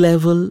one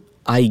level,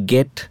 I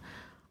get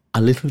a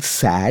little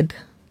sad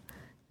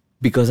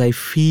because I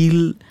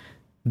feel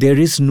there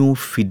is no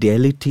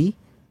fidelity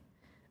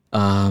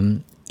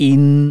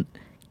in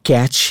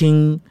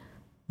catching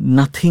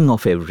nothing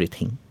of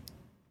everything,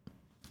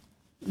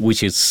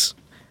 which is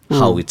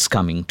how it's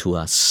coming to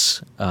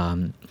us.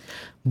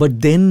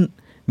 But then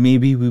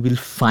maybe we will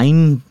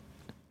find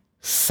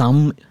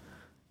some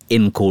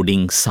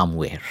encoding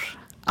somewhere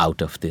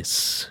out of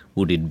this.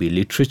 Would it be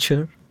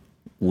literature?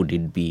 Would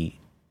it be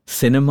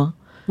cinema?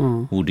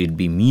 Would it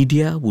be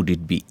media? Would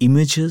it be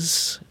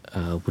images?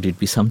 Would it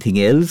be something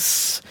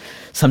else?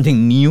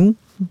 Something new?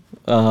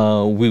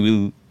 We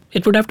will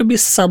it would have to be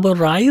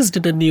summarized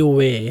in a new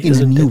way. In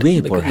a new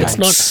way,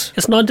 perhaps.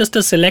 It's not just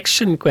a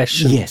selection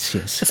question. Yes.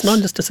 It's not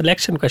just a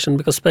selection question,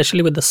 because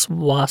especially with the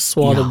vast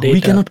swath of data.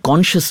 We cannot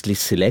consciously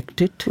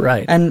select it.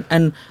 Right.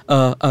 And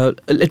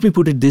let me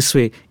put it this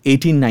way,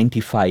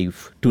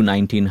 1895 to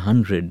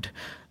 1900,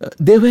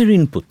 there were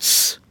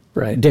inputs.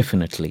 Right.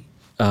 Definitely.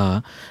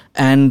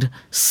 And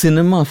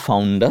cinema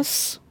found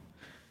us.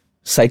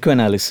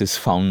 Psychoanalysis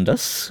found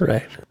us.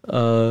 Right.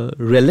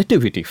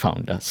 Relativity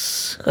found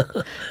us.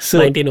 So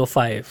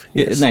 1905.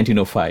 Yes.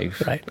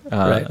 1905. Right.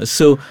 Right.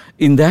 So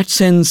in that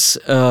sense,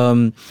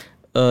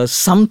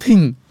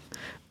 something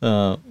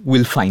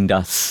will find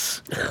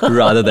us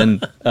rather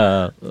than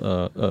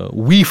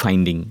we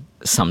finding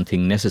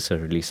something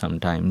necessarily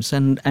sometimes,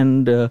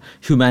 and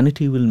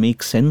humanity will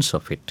make sense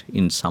of it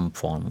in some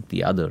form or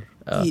the other.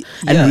 And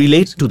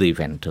relate to the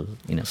evental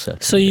in a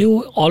certain So way.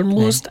 you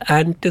almost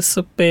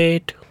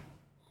anticipate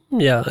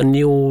a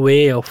new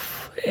way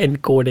of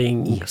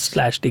encoding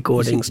 /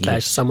 decoding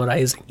 /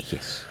 summarizing.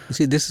 Yes. You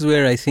see, this is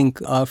where I think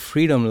our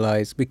freedom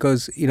lies,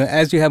 because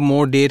as you have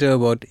more data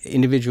about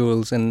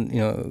individuals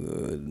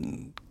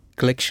and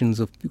collections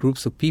of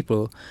groups of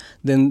people,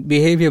 then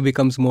behavior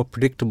becomes more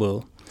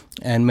predictable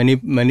and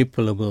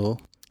manipulable,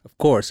 of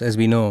course, as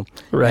we know.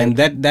 Right. And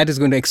that is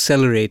going to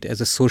accelerate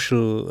as a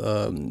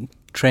social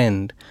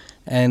trend.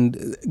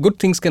 And good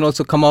things can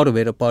also come out of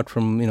it, apart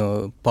from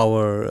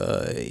power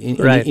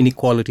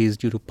inequalities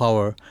due to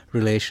power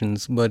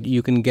relations. But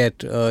you can get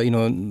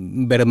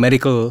better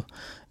medical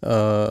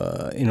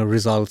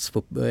results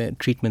for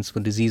treatments for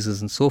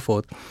diseases and so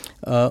forth.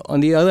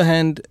 On the other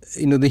hand,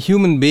 the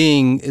human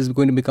being is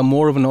going to become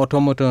more of an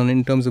automaton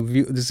in terms of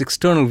this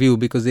external view,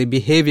 because their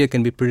behavior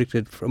can be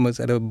predicted from us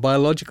at a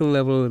biological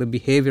level, at a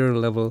behavioral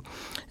level,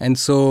 and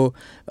so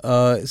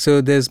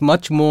there's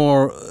much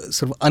more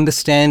sort of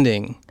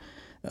understanding.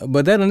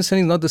 But that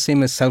understanding is not the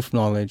same as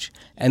self-knowledge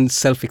and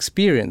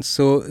self-experience.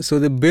 So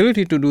the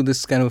ability to do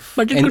this kind of,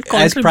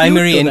 as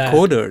primary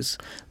encoders,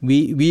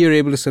 we are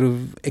able to sort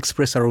of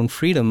express our own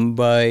freedom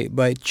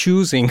by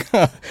choosing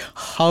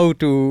how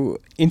to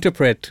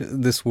interpret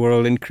this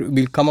world, and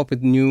we'll come up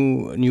with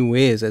new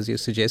ways, as you're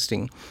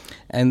suggesting.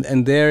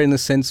 And there, in a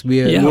sense,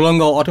 we are no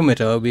longer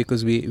automata,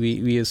 because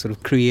we are sort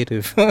of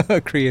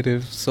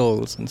creative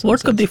souls.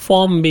 What could the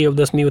form be of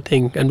this new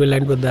thing? And we'll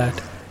end with that.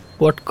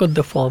 What could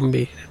the form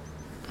be?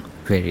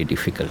 Very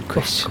difficult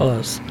question. Of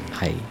course.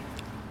 I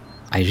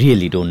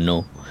really don't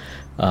know.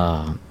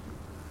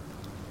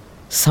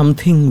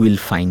 Something will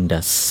find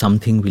us,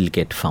 something will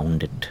get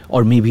founded,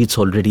 or maybe it's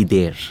already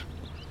there.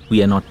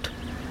 We are not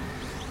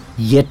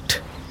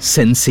yet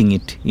sensing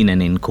it in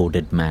an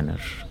encoded manner.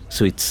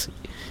 So it's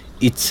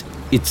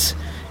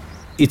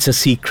a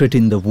secret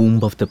in the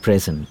womb of the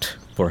present,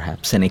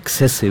 perhaps an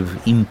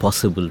excessive,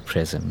 impossible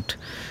present,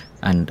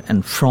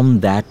 and from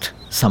that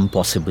some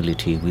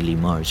possibility will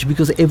emerge,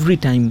 because every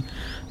time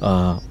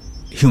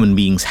human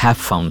beings have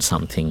found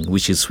something,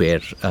 which is where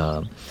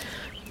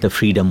the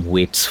freedom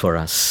waits for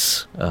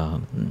us,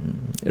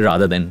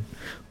 rather than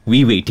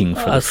we waiting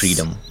for the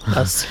freedom.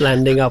 Us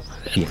landing up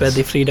where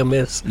the freedom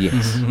is.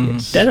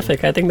 Yes.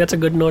 Terrific. I think that's a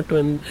good note to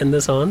end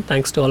this on.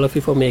 Thanks to all of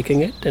you for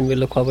making it, and we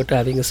look forward to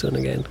having you soon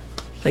again.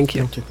 Thank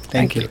you.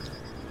 Thank you.